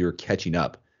because you're catching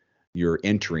up. You're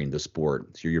entering the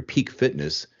sport. So your peak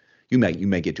fitness, you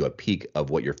may get to a peak of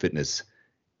what your fitness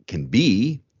can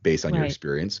be based on your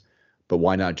experience, but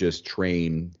why not just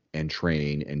train and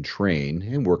train and train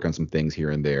and work on some things here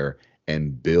and there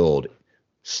and build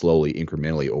slowly,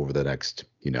 incrementally over the next,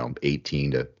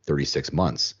 18 to 36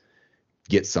 months,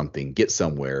 get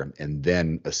somewhere, and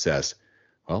then assess,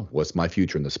 well, what's my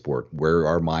future in the sport? Where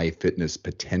are my fitness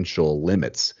potential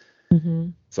limits? Mm-hmm.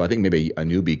 So I think maybe a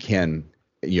newbie can,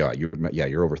 you're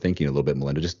overthinking a little bit,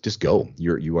 Melinda. Just go.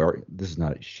 This is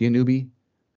not, is she a newbie?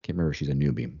 Can't remember if she's a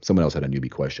newbie. Someone else had a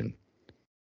newbie question.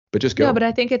 But just go. No, but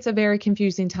I think it's a very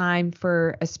confusing time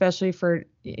especially for,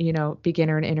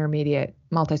 beginner and intermediate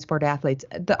multi-sport athletes.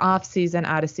 The off season,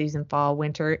 out of season, fall,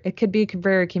 winter, it could be a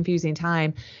very confusing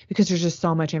time because there's just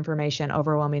so much information,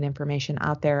 overwhelming information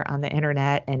out there on the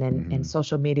internet and in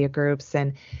social media groups.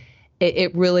 And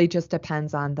it really just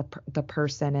depends on the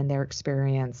person and their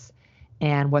experience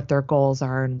and what their goals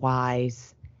are and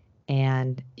whys.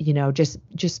 And,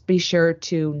 just be sure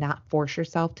to not force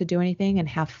yourself to do anything and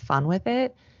have fun with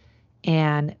it.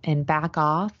 And back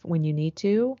off when you need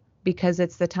to, because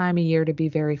it's the time of year to be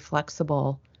very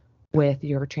flexible with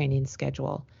your training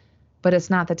schedule. But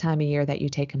it's not the time of year that you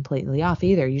take completely off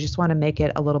either. You just want to make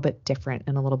it a little bit different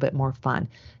and a little bit more fun.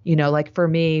 Like for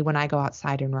me, when I go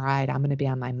outside and ride, I'm going to be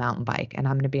on my mountain bike, and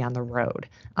I'm going to be on the road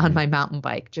on my mountain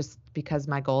bike, just because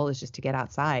my goal is just to get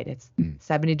outside. It's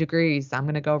 70 degrees. I'm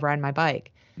going to go ride my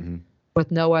bike with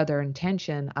no other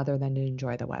intention other than to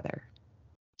enjoy the weather.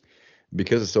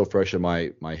 Because it's so fresh in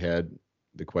my head,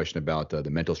 the question about the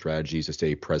mental strategies to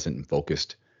stay present and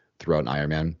focused throughout an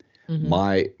Ironman.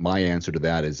 My answer to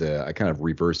that is I kind of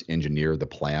reverse engineer the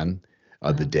plan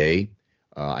of the day.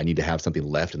 I need to have something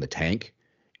left in the tank,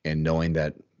 and knowing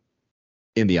that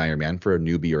in the Ironman, for a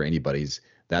newbie or anybody's,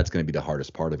 that's going to be the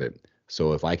hardest part of it.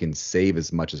 So if I can save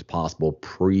as much as possible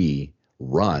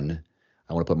pre-run,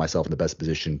 I want to put myself in the best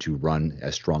position to run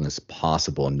as strong as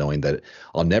possible, and knowing that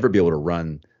I'll never be able to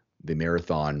run the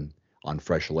marathon on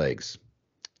fresh legs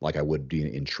like I would do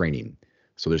in training.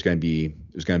 So there's going to be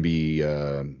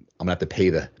I'm gonna have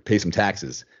to pay some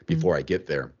taxes before I get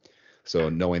there. So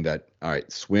knowing that, all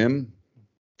right, swim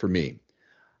for me,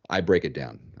 I break it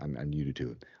down. I'm new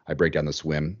to it. I break down the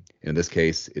swim. And in this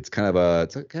case, it's kind of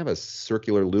a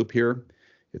circular loop here.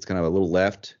 It's kind of a little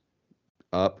left,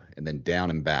 up, and then down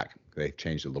and back. They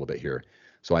changed it a little bit here.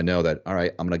 So I know that, all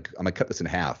right, I'm gonna cut this in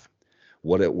half.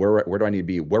 Where do I need to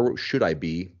be? Where should I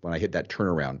be when I hit that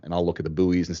turnaround? And I'll look at the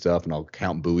buoys and stuff, and I'll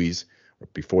count buoys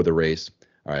before the race.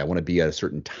 All right, I want to be at a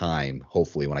certain time,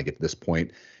 hopefully, when I get to this point,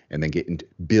 and then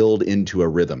build into a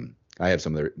rhythm. I have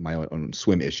some of my own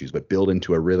swim issues, but build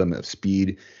into a rhythm of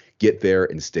speed, get there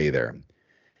and stay there.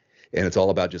 And it's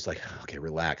all about just like, okay,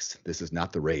 relax. This is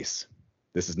not the race.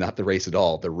 This is not the race at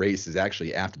all. The race is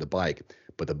actually after the bike.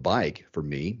 But the bike, for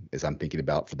me, as I'm thinking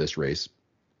about for this race,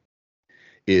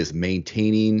 is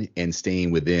maintaining and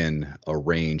staying within a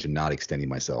range and not extending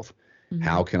myself.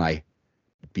 How can I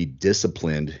be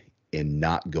disciplined in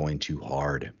not going too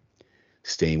hard,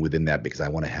 staying within that, because I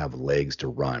want to have legs to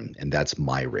run, and that's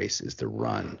my race, is to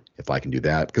run. If I can do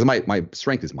that, because my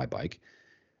strength is my bike,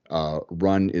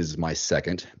 run is my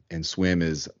second, and swim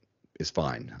is is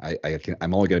fine.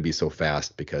 I'm only going to be so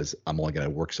fast because I'm only going to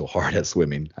work so hard at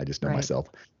swimming. I just know Right. myself.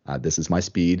 This is my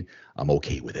speed. I'm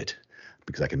okay with it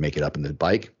because I can make it up in the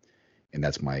bike, and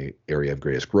that's my area of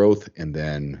greatest growth. And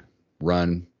then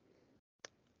run.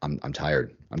 I'm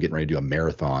tired. I'm getting ready to do a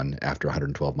marathon after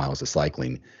 112 miles of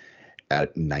cycling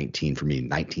at 19 for me,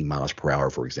 19 miles per hour,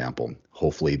 for example.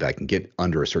 Hopefully that I can get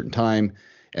under a certain time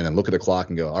and then look at the clock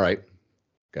and go, all right,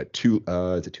 got two,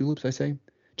 is it 2 loops I say?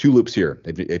 2 loops here.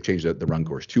 They've changed the run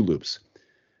course, 2 loops.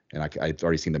 And I've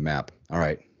already seen the map. All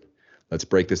right, let's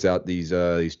break this out, these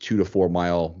 2 to 4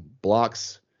 mile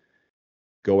blocks,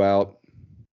 go out,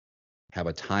 have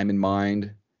a time in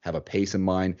mind, have a pace in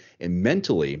mind, and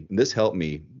mentally, and this helped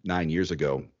me 9 years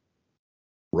ago.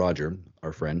 Roger,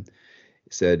 our friend,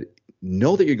 said,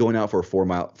 know that you're going out for a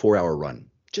 4-hour run.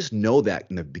 Just know that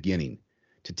in the beginning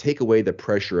to take away the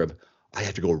pressure of, I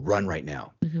have to go run right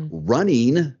now. Mm-hmm.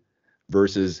 Running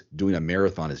versus doing a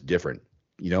marathon is different.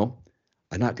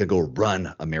 I'm not going to go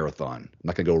run a marathon. I'm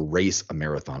not going to go race a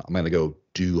marathon. I'm going to go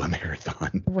do a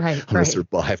marathon. Right. I'm going to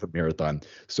survive a marathon.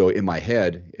 So in my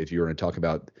head, if you're going to talk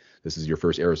about this is your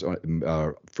first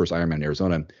Ironman in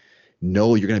Arizona,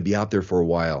 know you're going to be out there for a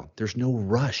while. There's no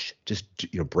rush. Just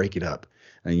break it up.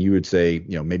 And you would say,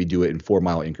 maybe do it in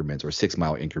 4-mile increments or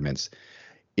 6-mile increments.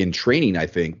 In training, I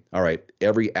think, all right,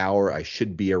 every hour I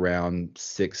should be around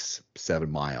 6-7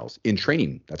 miles. In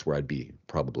training, that's where I'd be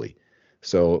probably.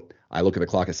 So I look at the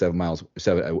clock at 7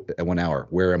 at 1 hour.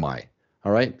 Where am I?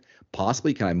 All right.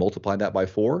 Possibly, can I multiply that by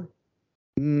 4?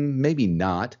 Maybe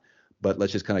not, but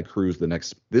let's just kind of cruise the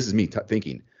next. This is me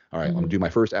thinking, all right, I'm going to do my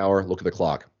first hour, look at the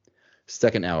clock.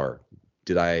 Second hour,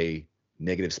 did I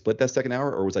negative split that second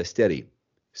hour or was I steady?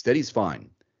 Steady's fine.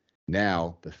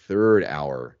 Now, the third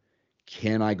hour,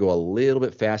 can I go a little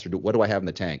bit faster? What do I have in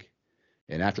the tank?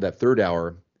 And after that third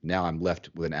hour, now I'm left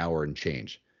with an hour and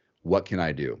change. What can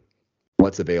I do?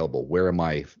 What's available? Where am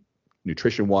I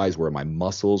nutrition-wise? Where are my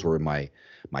muscles? Where are my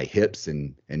hips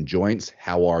and joints?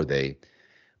 How are they?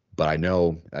 But I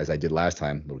know, as I did last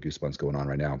time, little goosebumps going on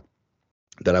right now,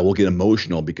 that I will get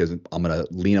emotional because I'm going to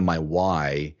lean on my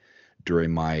why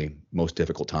during my most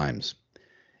difficult times.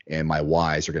 And my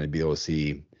whys are going to be able to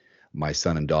see my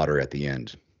son and daughter at the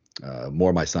end.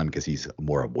 More my son because he's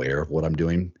more aware of what I'm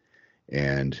doing.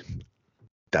 And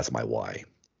that's my why.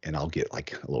 And I'll get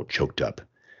like a little choked up.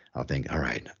 I'll think, all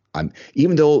right,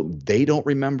 even though they don't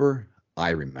remember, I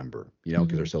remember, because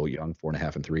they're so young,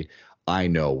 4.5 and 3. I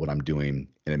know what I'm doing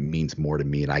and it means more to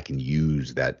me. And I can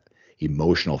use that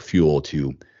emotional fuel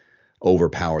to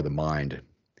overpower the mind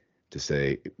to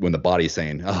say, when the body's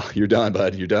saying, oh, you're done,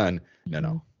 bud, you're done.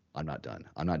 No, I'm not done.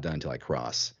 I'm not done until I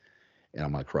cross. And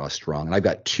I'm going to cross strong. And I've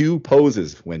got 2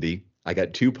 poses, Wendy. I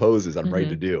got 2 poses I'm ready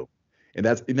to do. And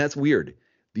that's weird.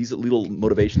 These little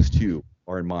motivations too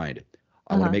are in mind.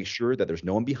 I want to make sure that there's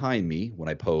no one behind me when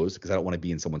I pose because I don't want to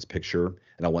be in someone's picture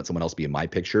and I want someone else to be in my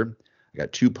picture. I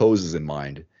got 2 poses in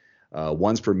mind.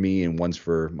 One's for me and one's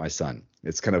for my son.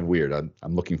 It's kind of weird.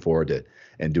 I'm looking forward to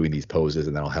and doing these poses,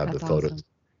 and then I'll have the photos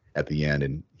at the end,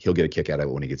 and he'll get a kick out of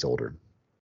it when he gets older.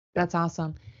 That's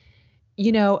awesome.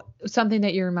 Something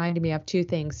that you reminded me of, 2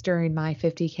 things. During my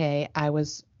 50K,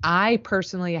 I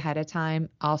personally ahead of time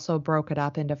also broke it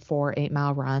up into 4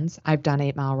 8-mile runs. I've done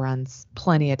 8-mile runs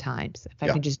plenty of times. If I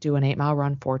can just do an 8-mile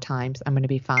run 4 times, I'm going to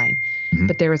be fine.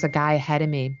 But there was a guy ahead of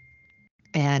me,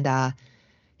 and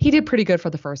he did pretty good for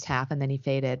the first half, and then he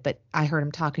faded. But I heard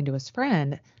him talking to his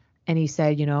friend, and he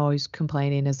said, he's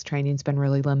complaining his training's been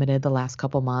really limited the last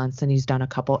couple months, and he's done a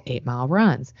couple 8-mile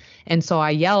runs. And so I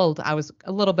yelled. I was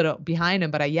a little bit behind him,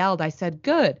 but I yelled. I said,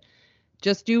 good.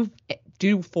 Just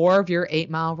do 4 of your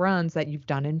 8-mile runs that you've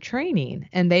done in training.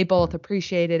 And they both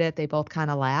appreciated it. They both kind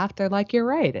of laughed. They're like, you're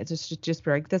right. It's just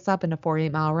break this up into 4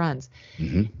 8-mile runs.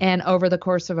 And over the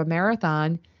course of a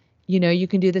marathon, you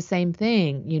can do the same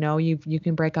thing. You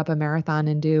can break up a marathon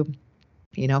and do,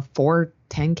 4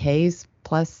 10Ks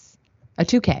plus a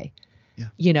 2K.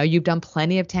 You've done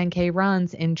plenty of 10K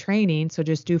runs in training, so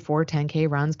just do 4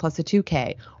 10K runs plus a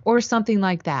 2K or something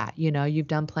like that. You've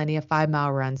done plenty of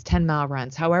 5-mile runs, 10-mile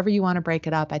runs, however you want to break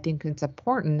it up. I think it's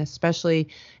important, especially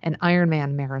an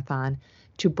Ironman marathon,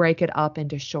 to break it up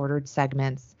into shorter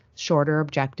segments, shorter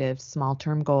objectives,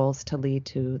 small-term goals to lead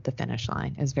to the finish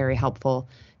line is very helpful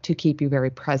to keep you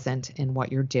very present in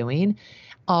what you're doing.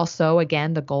 Also,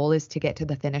 again, the goal is to get to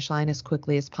the finish line as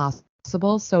quickly as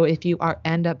possible. So if you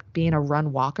end up being a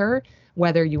run walker,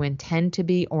 whether you intend to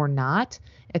be or not,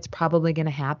 it's probably going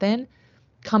to happen.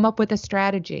 Come up with a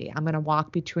strategy. I'm going to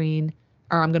walk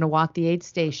I'm going to walk the 8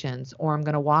 stations, or I'm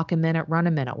going to walk a minute, run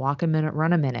a minute, walk a minute,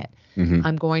 run a minute.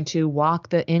 I'm going to walk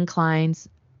the inclines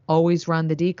always run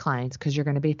the declines because you're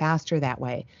going to be faster that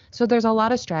way. So there's a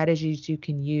lot of strategies you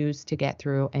can use to get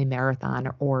through a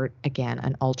marathon or, again,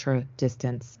 an ultra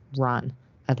distance run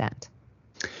event.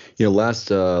 Last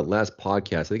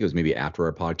podcast, I think it was maybe after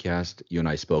our podcast, you and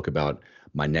I spoke about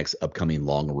my next upcoming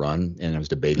long run, and I was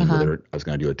debating whether I was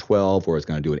going to do a 12 or I was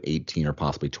going to do an 18 or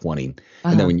possibly 20.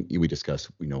 And then we discussed,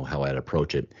 how I'd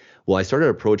approach it. Well, I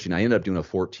ended up doing a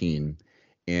 14,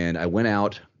 and I went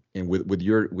out and with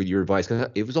your advice, because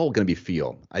it was all going to be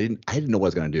feel. I didn't know what I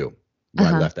was going to do when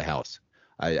I left the house.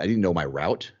 I didn't know my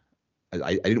route.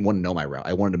 I didn't want to know my route.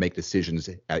 I wanted to make decisions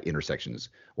at intersections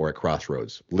or at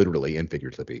crossroads, literally and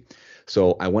figuratively.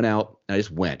 So I went out and I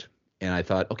just went, and I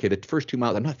thought, okay, the first 2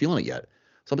 miles, I'm not feeling it yet.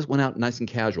 So I just went out nice and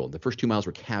casual. The first 2 miles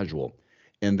were casual.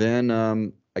 And then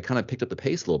I kind of picked up the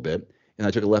pace a little bit, and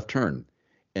I took a left turn.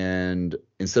 And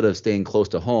instead of staying close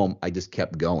to home, I just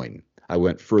kept going. I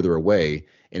went further away.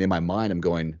 And in my mind, I'm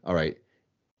going, all right,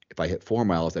 if I hit 4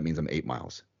 miles, that means I'm 8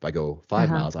 miles. If I go 5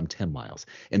 miles, I'm 10 miles.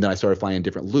 And then I started finding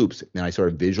different loops. And I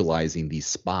started visualizing these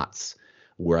spots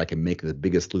where I can make the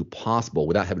biggest loop possible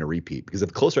without having to repeat. Because the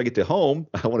closer I get to home,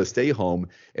 I want to stay home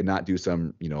and not do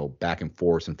some, back and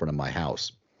forth in front of my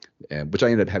house, which I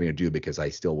ended up having to do because I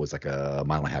still was like a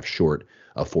mile and a half short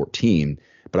of 14,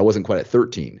 but I wasn't quite at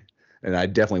 13. And I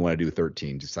definitely want to do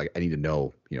 13. Just like I need to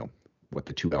know, what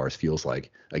the 2 hours feels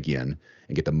like again,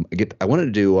 and I wanted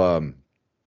to do,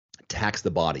 tax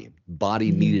the body.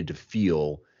 Needed to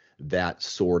feel that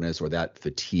soreness or that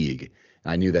fatigue.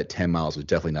 And I knew that 10 miles was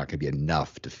definitely not going to be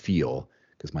enough to feel,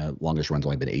 because my longest run's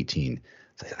only been 18.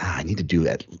 So I need to do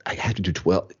that. I have to do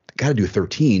 12. I got to do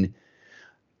 13.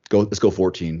 Let's go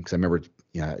 14. Because I remember,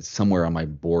 somewhere on my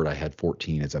board I had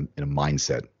 14 as in a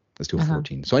mindset. Let's do a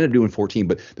 14. So I ended up doing 14.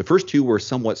 But the first two were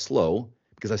somewhat slow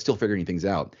because I was still figuring things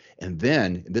out. And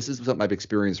then this is something I've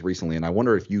experienced recently, and I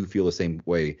wonder if you feel the same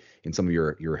way in some of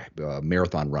your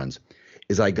marathon runs,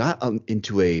 is I got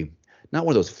into not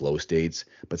one of those flow states,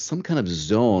 but some kind of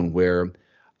zone where,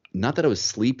 not that I was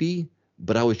sleepy,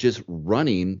 but I was just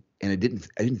running, and I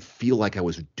didn't feel like I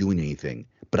was doing anything,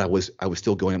 but I was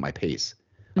still going at my pace.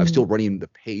 I was still running the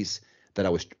pace that I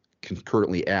was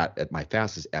currently at my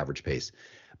fastest average pace,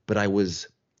 but I was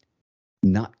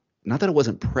not that I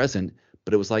wasn't present,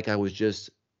 but it was like I was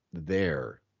just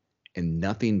there and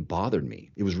nothing bothered me.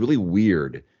 It was really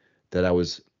weird that I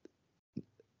was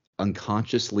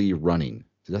unconsciously running.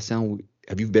 Does that sound,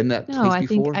 have you been that place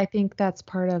before? I think that's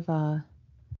part of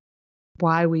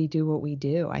why we do what we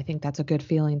do. I think that's a good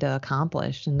feeling to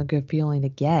accomplish and a good feeling to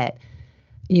get.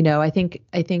 I think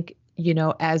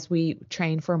as we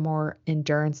train for more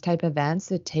endurance type events,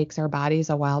 it takes our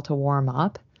bodies a while to warm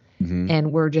up.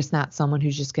 And we're just not someone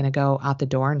who's just going to go out the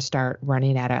door and start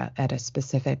running at a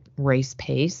specific race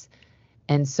pace.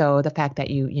 And so the fact that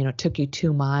took you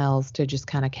 2 miles to just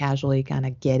kind of casually kind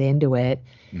of get into it,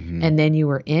 and then you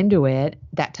were into it,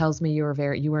 that tells me you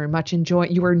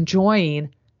were enjoying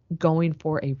going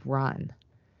for a run.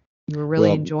 You were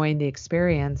really enjoying the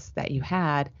experience that you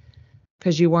had,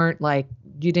 because you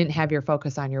didn't have your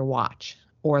focus on your watch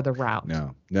or the route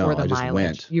or the mileage. Just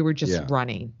went. You were just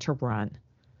running to run.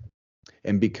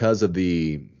 And because of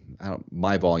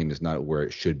my volume is not where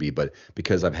it should be, but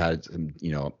because I've had some,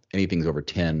 anything over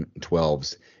 10,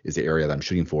 12s is the area that I'm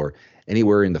shooting for.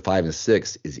 Anywhere in the 5 and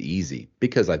 6 is easy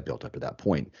because I've built up to that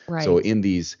point. Right. So in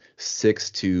these 6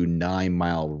 to 9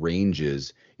 mile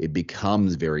ranges, it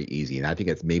becomes very easy. And I think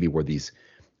that's maybe where these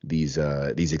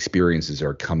experiences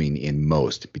are coming in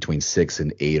most, between 6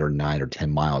 and 8 or 9 or 10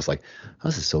 miles. Like, oh,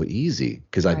 this is so easy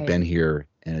because I've been here,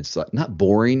 and it's not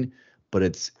boring, but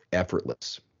it's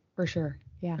effortless. For sure.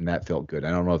 Yeah. And that felt good. I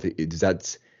don't know if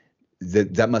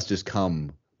that must just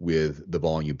come with the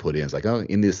volume you put in. It's like, oh,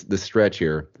 in this stretch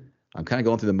here, I'm kind of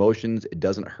going through the motions. It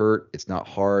doesn't hurt. It's not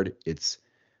hard.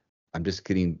 I'm just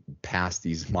getting past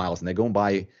these miles, and they're going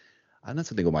by. I'm not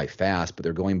saying they go by fast, but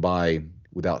they're going by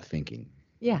without thinking.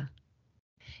 Yeah.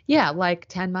 Yeah. Like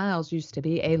 10 miles used to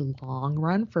be a long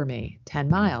run for me, 10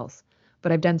 miles,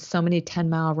 but I've done so many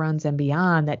 10-mile runs and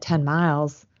beyond that 10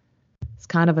 miles is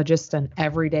kind of just an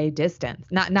everyday distance.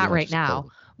 Not right now,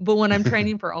 but when I'm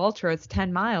training for ultras,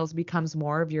 10 miles becomes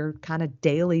more of your kind of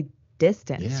daily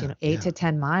distance, 8 to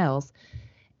 10 miles.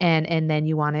 And then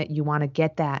you want to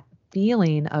get that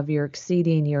feeling of you're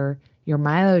exceeding your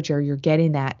mileage, or you're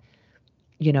getting that,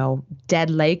 dead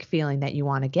lake feeling that you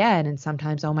want to get. And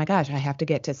sometimes, oh my gosh, I have to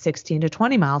get to 16 to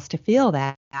 20 miles to feel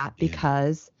that,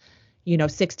 because,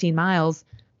 16 miles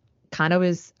kind of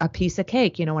is a piece of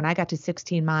cake. When I got to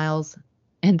 16 miles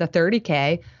in the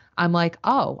 30K, I'm like,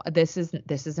 oh, this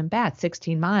isn't bad.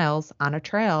 16 miles on a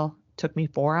trail took me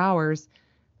 4 hours.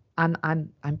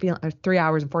 I'm feeling 3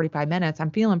 hours and 45 minutes.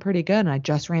 I'm feeling pretty good. And I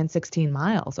just ran 16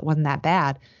 miles. It wasn't that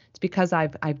bad. It's because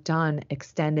I've done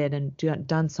extended and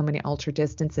done so many ultra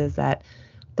distances that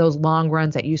those long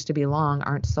runs that used to be long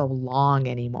aren't so long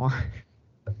anymore.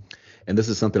 And this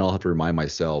is something I'll have to remind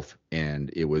myself.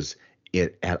 And it was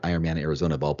at Ironman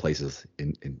Arizona, of all places,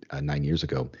 in 9 years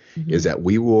ago, is that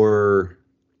we were,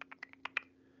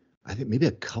 I think, maybe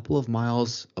a couple of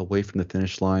miles away from the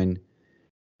finish line.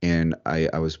 And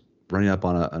I was running up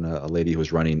on a lady who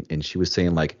was running, and she was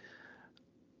saying like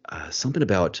something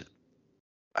about,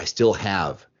 I still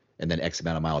have, and then X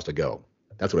amount of miles to go.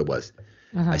 That's what it was.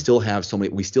 We still have so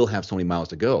many miles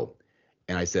to go.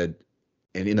 And I said,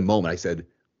 and in the moment I said,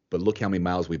 but look how many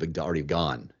miles we've already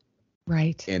gone.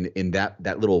 Right. And in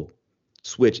that little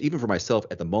switch, even for myself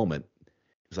at the moment, it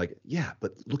was like, yeah,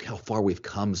 but look how far we've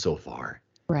come so far.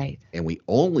 Right. And we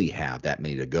only have that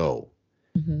many to go.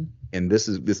 And this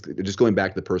just going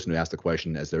back to the person who asked the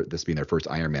question, as this being their first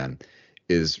Ironman,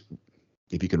 is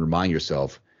if you can remind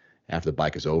yourself after the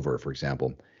bike is over, for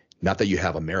example, not that you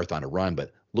have a marathon to run,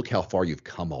 but look how far you've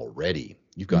come already.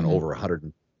 You've gone over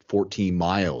 114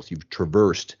 miles. You've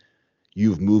traversed.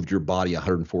 You've moved your body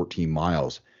 114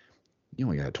 miles. You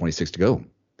only got 26 to go.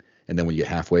 And then when you get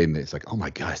halfway, and it's like, oh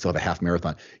my God, I still have a half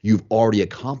marathon. You've already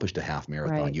accomplished a half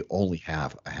marathon. Right. You only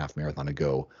have a half marathon to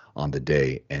go on the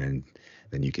day, and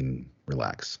then you can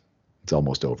relax. It's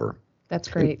almost over. That's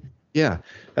great. And, yeah.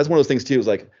 That's one of those things too, is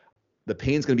like, the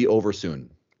pain's going to be over soon.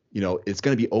 It's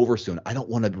going to be over soon. I don't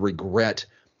want to regret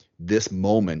this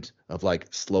moment of like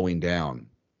slowing down.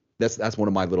 That's one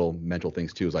of my little mental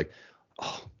things too, is like,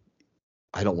 oh,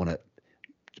 I don't want to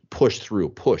push,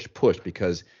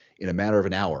 because in a matter of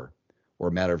an hour or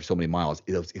a matter of so many miles,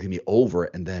 it's going to be over.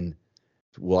 And then,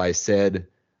 well, I said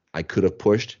I could have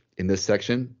pushed in this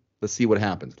section. Let's see what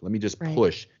happens. Let me just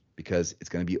push, because it's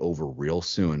going to be over real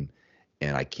soon.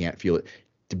 And I can't feel it.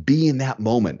 To be in that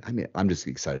moment, I mean, I'm just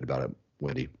excited about it,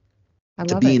 Wendy.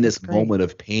 To be in this moment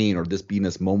of pain, or being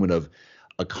this moment of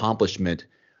accomplishment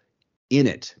in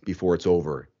it before it's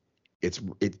over.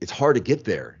 It's hard to get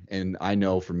there. And I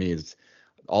know for me, it's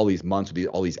all these months,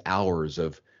 all these hours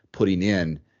of putting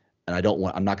in, and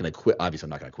I'm not going to quit. Obviously,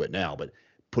 I'm not going to quit now, but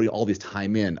putting all this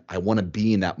time in, I want to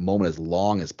be in that moment as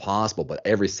long as possible, but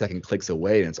every second clicks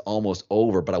away and it's almost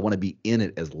over, but I want to be in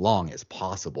it as long as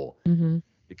possible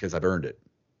because I've earned it.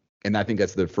 And I think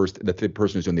that's the person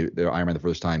who's doing the Ironman the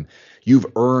first time. You've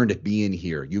earned being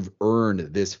here. You've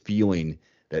earned this feeling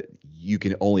that you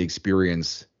can only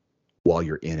experience while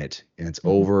you're in it, and it's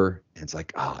over, and it's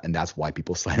like, and that's why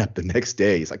people sign up the next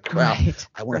day. It's like, crap,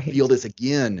 I want to feel this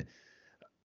again.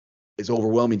 It's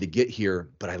overwhelming to get here,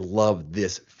 but I love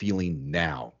this feeling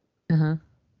now. I'm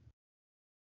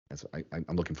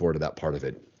looking forward to that part of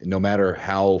it. And no matter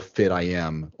how fit I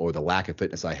am or the lack of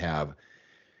fitness I have,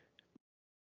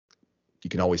 you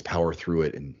can always power through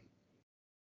it. And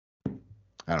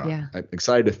I don't know. Yeah. I'm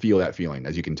excited to feel that feeling,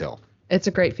 as you can tell. It's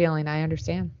a great feeling. I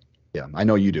understand. Yeah, I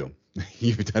know you do.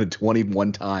 You've done it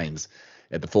 21 times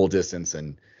at the full distance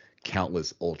and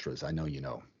countless ultras. I know you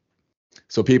know.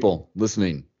 So people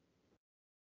listening,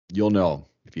 you'll know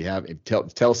if you have.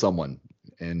 Tell someone,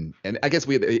 and I guess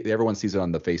everyone sees it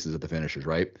on the faces of the finishers,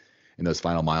 right? In those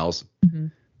final miles,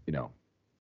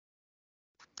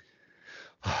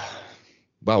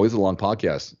 Wow, this is a long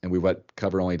podcast, and we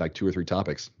cover only like 2 or 3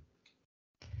 topics.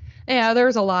 Yeah,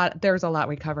 there's a lot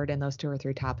we covered in those 2 or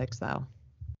 3 topics, though.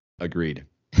 Agreed.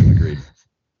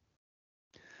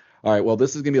 All right. Well,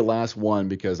 this is going to be the last one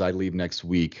because I leave next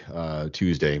week,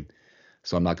 Tuesday.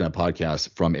 So I'm not going to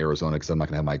podcast from Arizona because I'm not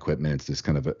going to have my equipment. It's just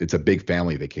it's a big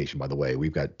family vacation, by the way.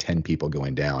 We've got 10 people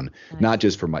going down, nice.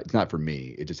 It's not for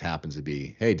me. It just happens to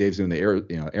be, hey, Dave's doing the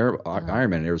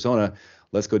Ironman in Arizona.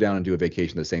 Let's go down and do a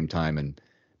vacation at the same time, and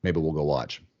maybe we'll go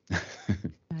watch.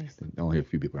 Nice. Only a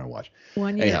few people are going to watch.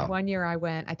 One year I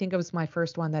went, I think it was my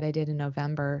first one that I did in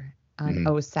November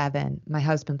on 07. My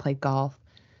husband played golf.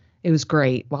 It was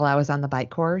great while I was on the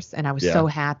bike course, and I was so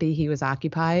happy he was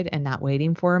occupied and not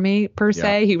waiting for me per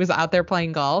se. He was out there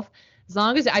playing golf.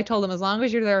 I told him, as long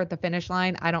as you're there at the finish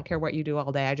line, I don't care what you do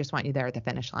all day. I just want you there at the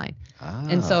finish line.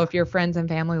 And so if your friends and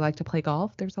family like to play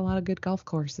golf, there's a lot of good golf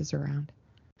courses around.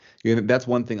 Yeah, that's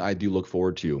one thing I do look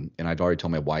forward to, and I've already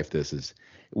told my wife this, is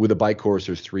with a bike course,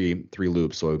 there's three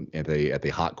loops. So at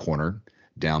the hot corner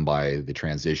down by the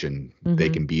transition, they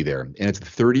can be there. And it's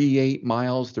 38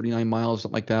 miles, 39 miles,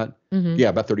 something like that. Yeah,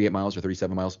 about 38 miles or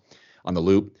 37 miles on the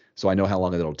loop. So I know how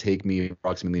long it'll take me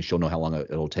approximately. She'll know how long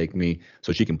it'll take me.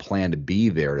 So she can plan to be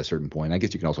there at a certain point. I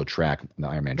guess you can also track the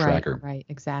Ironman tracker. Right,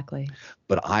 exactly.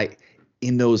 But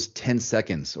in those 10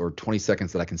 seconds or 20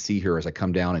 seconds that I can see here as I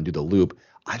come down and do the loop,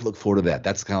 I look forward to that.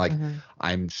 That's kind of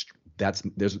like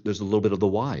there's a little bit of the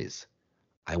whys.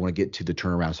 I want to get to the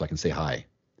turnaround so I can say hi.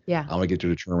 Yeah. I want to get to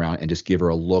the turnaround and just give her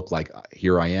a look like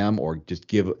here I am, or just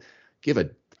give a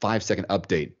 5-second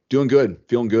update. Doing good,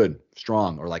 feeling good,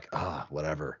 strong, or like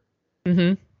whatever.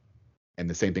 Mm-hmm. And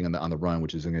the same thing on the run,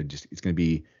 which is it's going to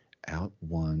be out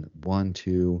 1,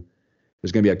 2.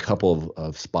 There's going to be a couple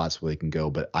of spots where they can go,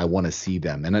 but I want to see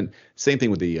them. And then same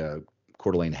thing with the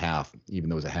Coeur d'Alene half. Even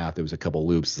though it was a half, there was a couple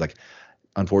loops. It's like,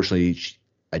 unfortunately,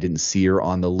 I didn't see her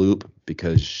on the loop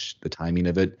because the timing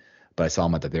of it, but I saw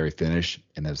them at the very finish,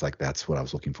 and I was like, that's what I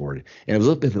was looking for. And it was a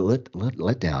little bit of a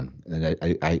let down. And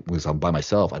I was by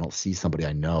myself. I don't see somebody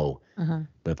I know,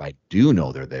 but if I do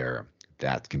know they're there,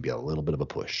 that can be a little bit of a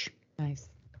push. Nice.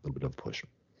 A little bit of a push.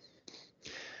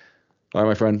 All right,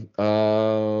 my friend.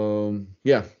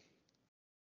 Yeah.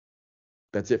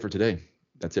 That's it for today.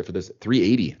 That's it for this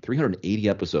 380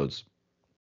 episodes.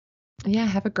 Yeah,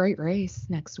 have a great race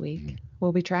next week.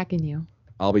 We'll be tracking you.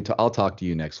 I'll talk to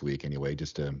you next week anyway,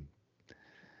 just to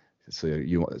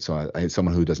I had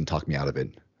someone who doesn't talk me out of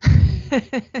it.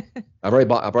 I've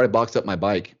already boxed up my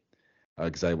bike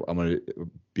because I'm going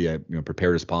to be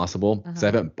prepared as possible. So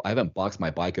I haven't boxed my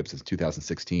bike up since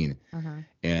 2016.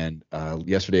 And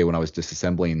yesterday when I was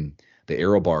disassembling the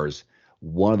aero bars,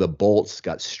 one of the bolts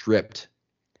got stripped,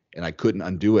 and I couldn't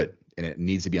undo it, and it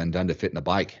needs to be undone to fit in the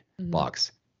bike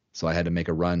box. So I had to make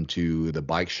a run to the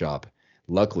bike shop.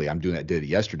 Luckily, did it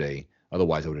yesterday.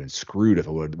 Otherwise, I would have been screwed if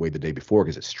I would have waited the day before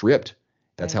because it's stripped.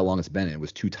 That's how long it's been. And it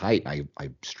was too tight. I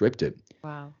stripped it.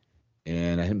 Wow.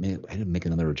 And I had to make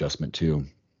another adjustment too.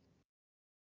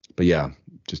 But yeah,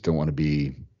 just don't want to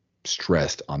be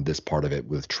stressed on this part of it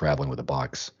with traveling with a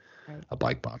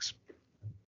bike box.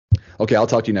 Okay, I'll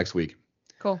talk to you next week.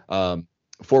 Cool.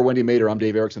 For Wendy Mader, I'm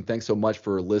Dave Erickson. Thanks so much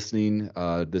for listening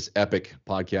this epic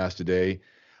podcast today.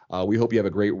 We hope you have a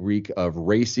great week of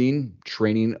racing,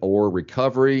 training, or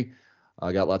recovery.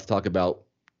 I got a lot to talk about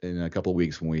in a couple of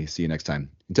weeks when we see you next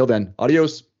time. Until then,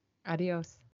 adios.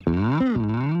 Adios.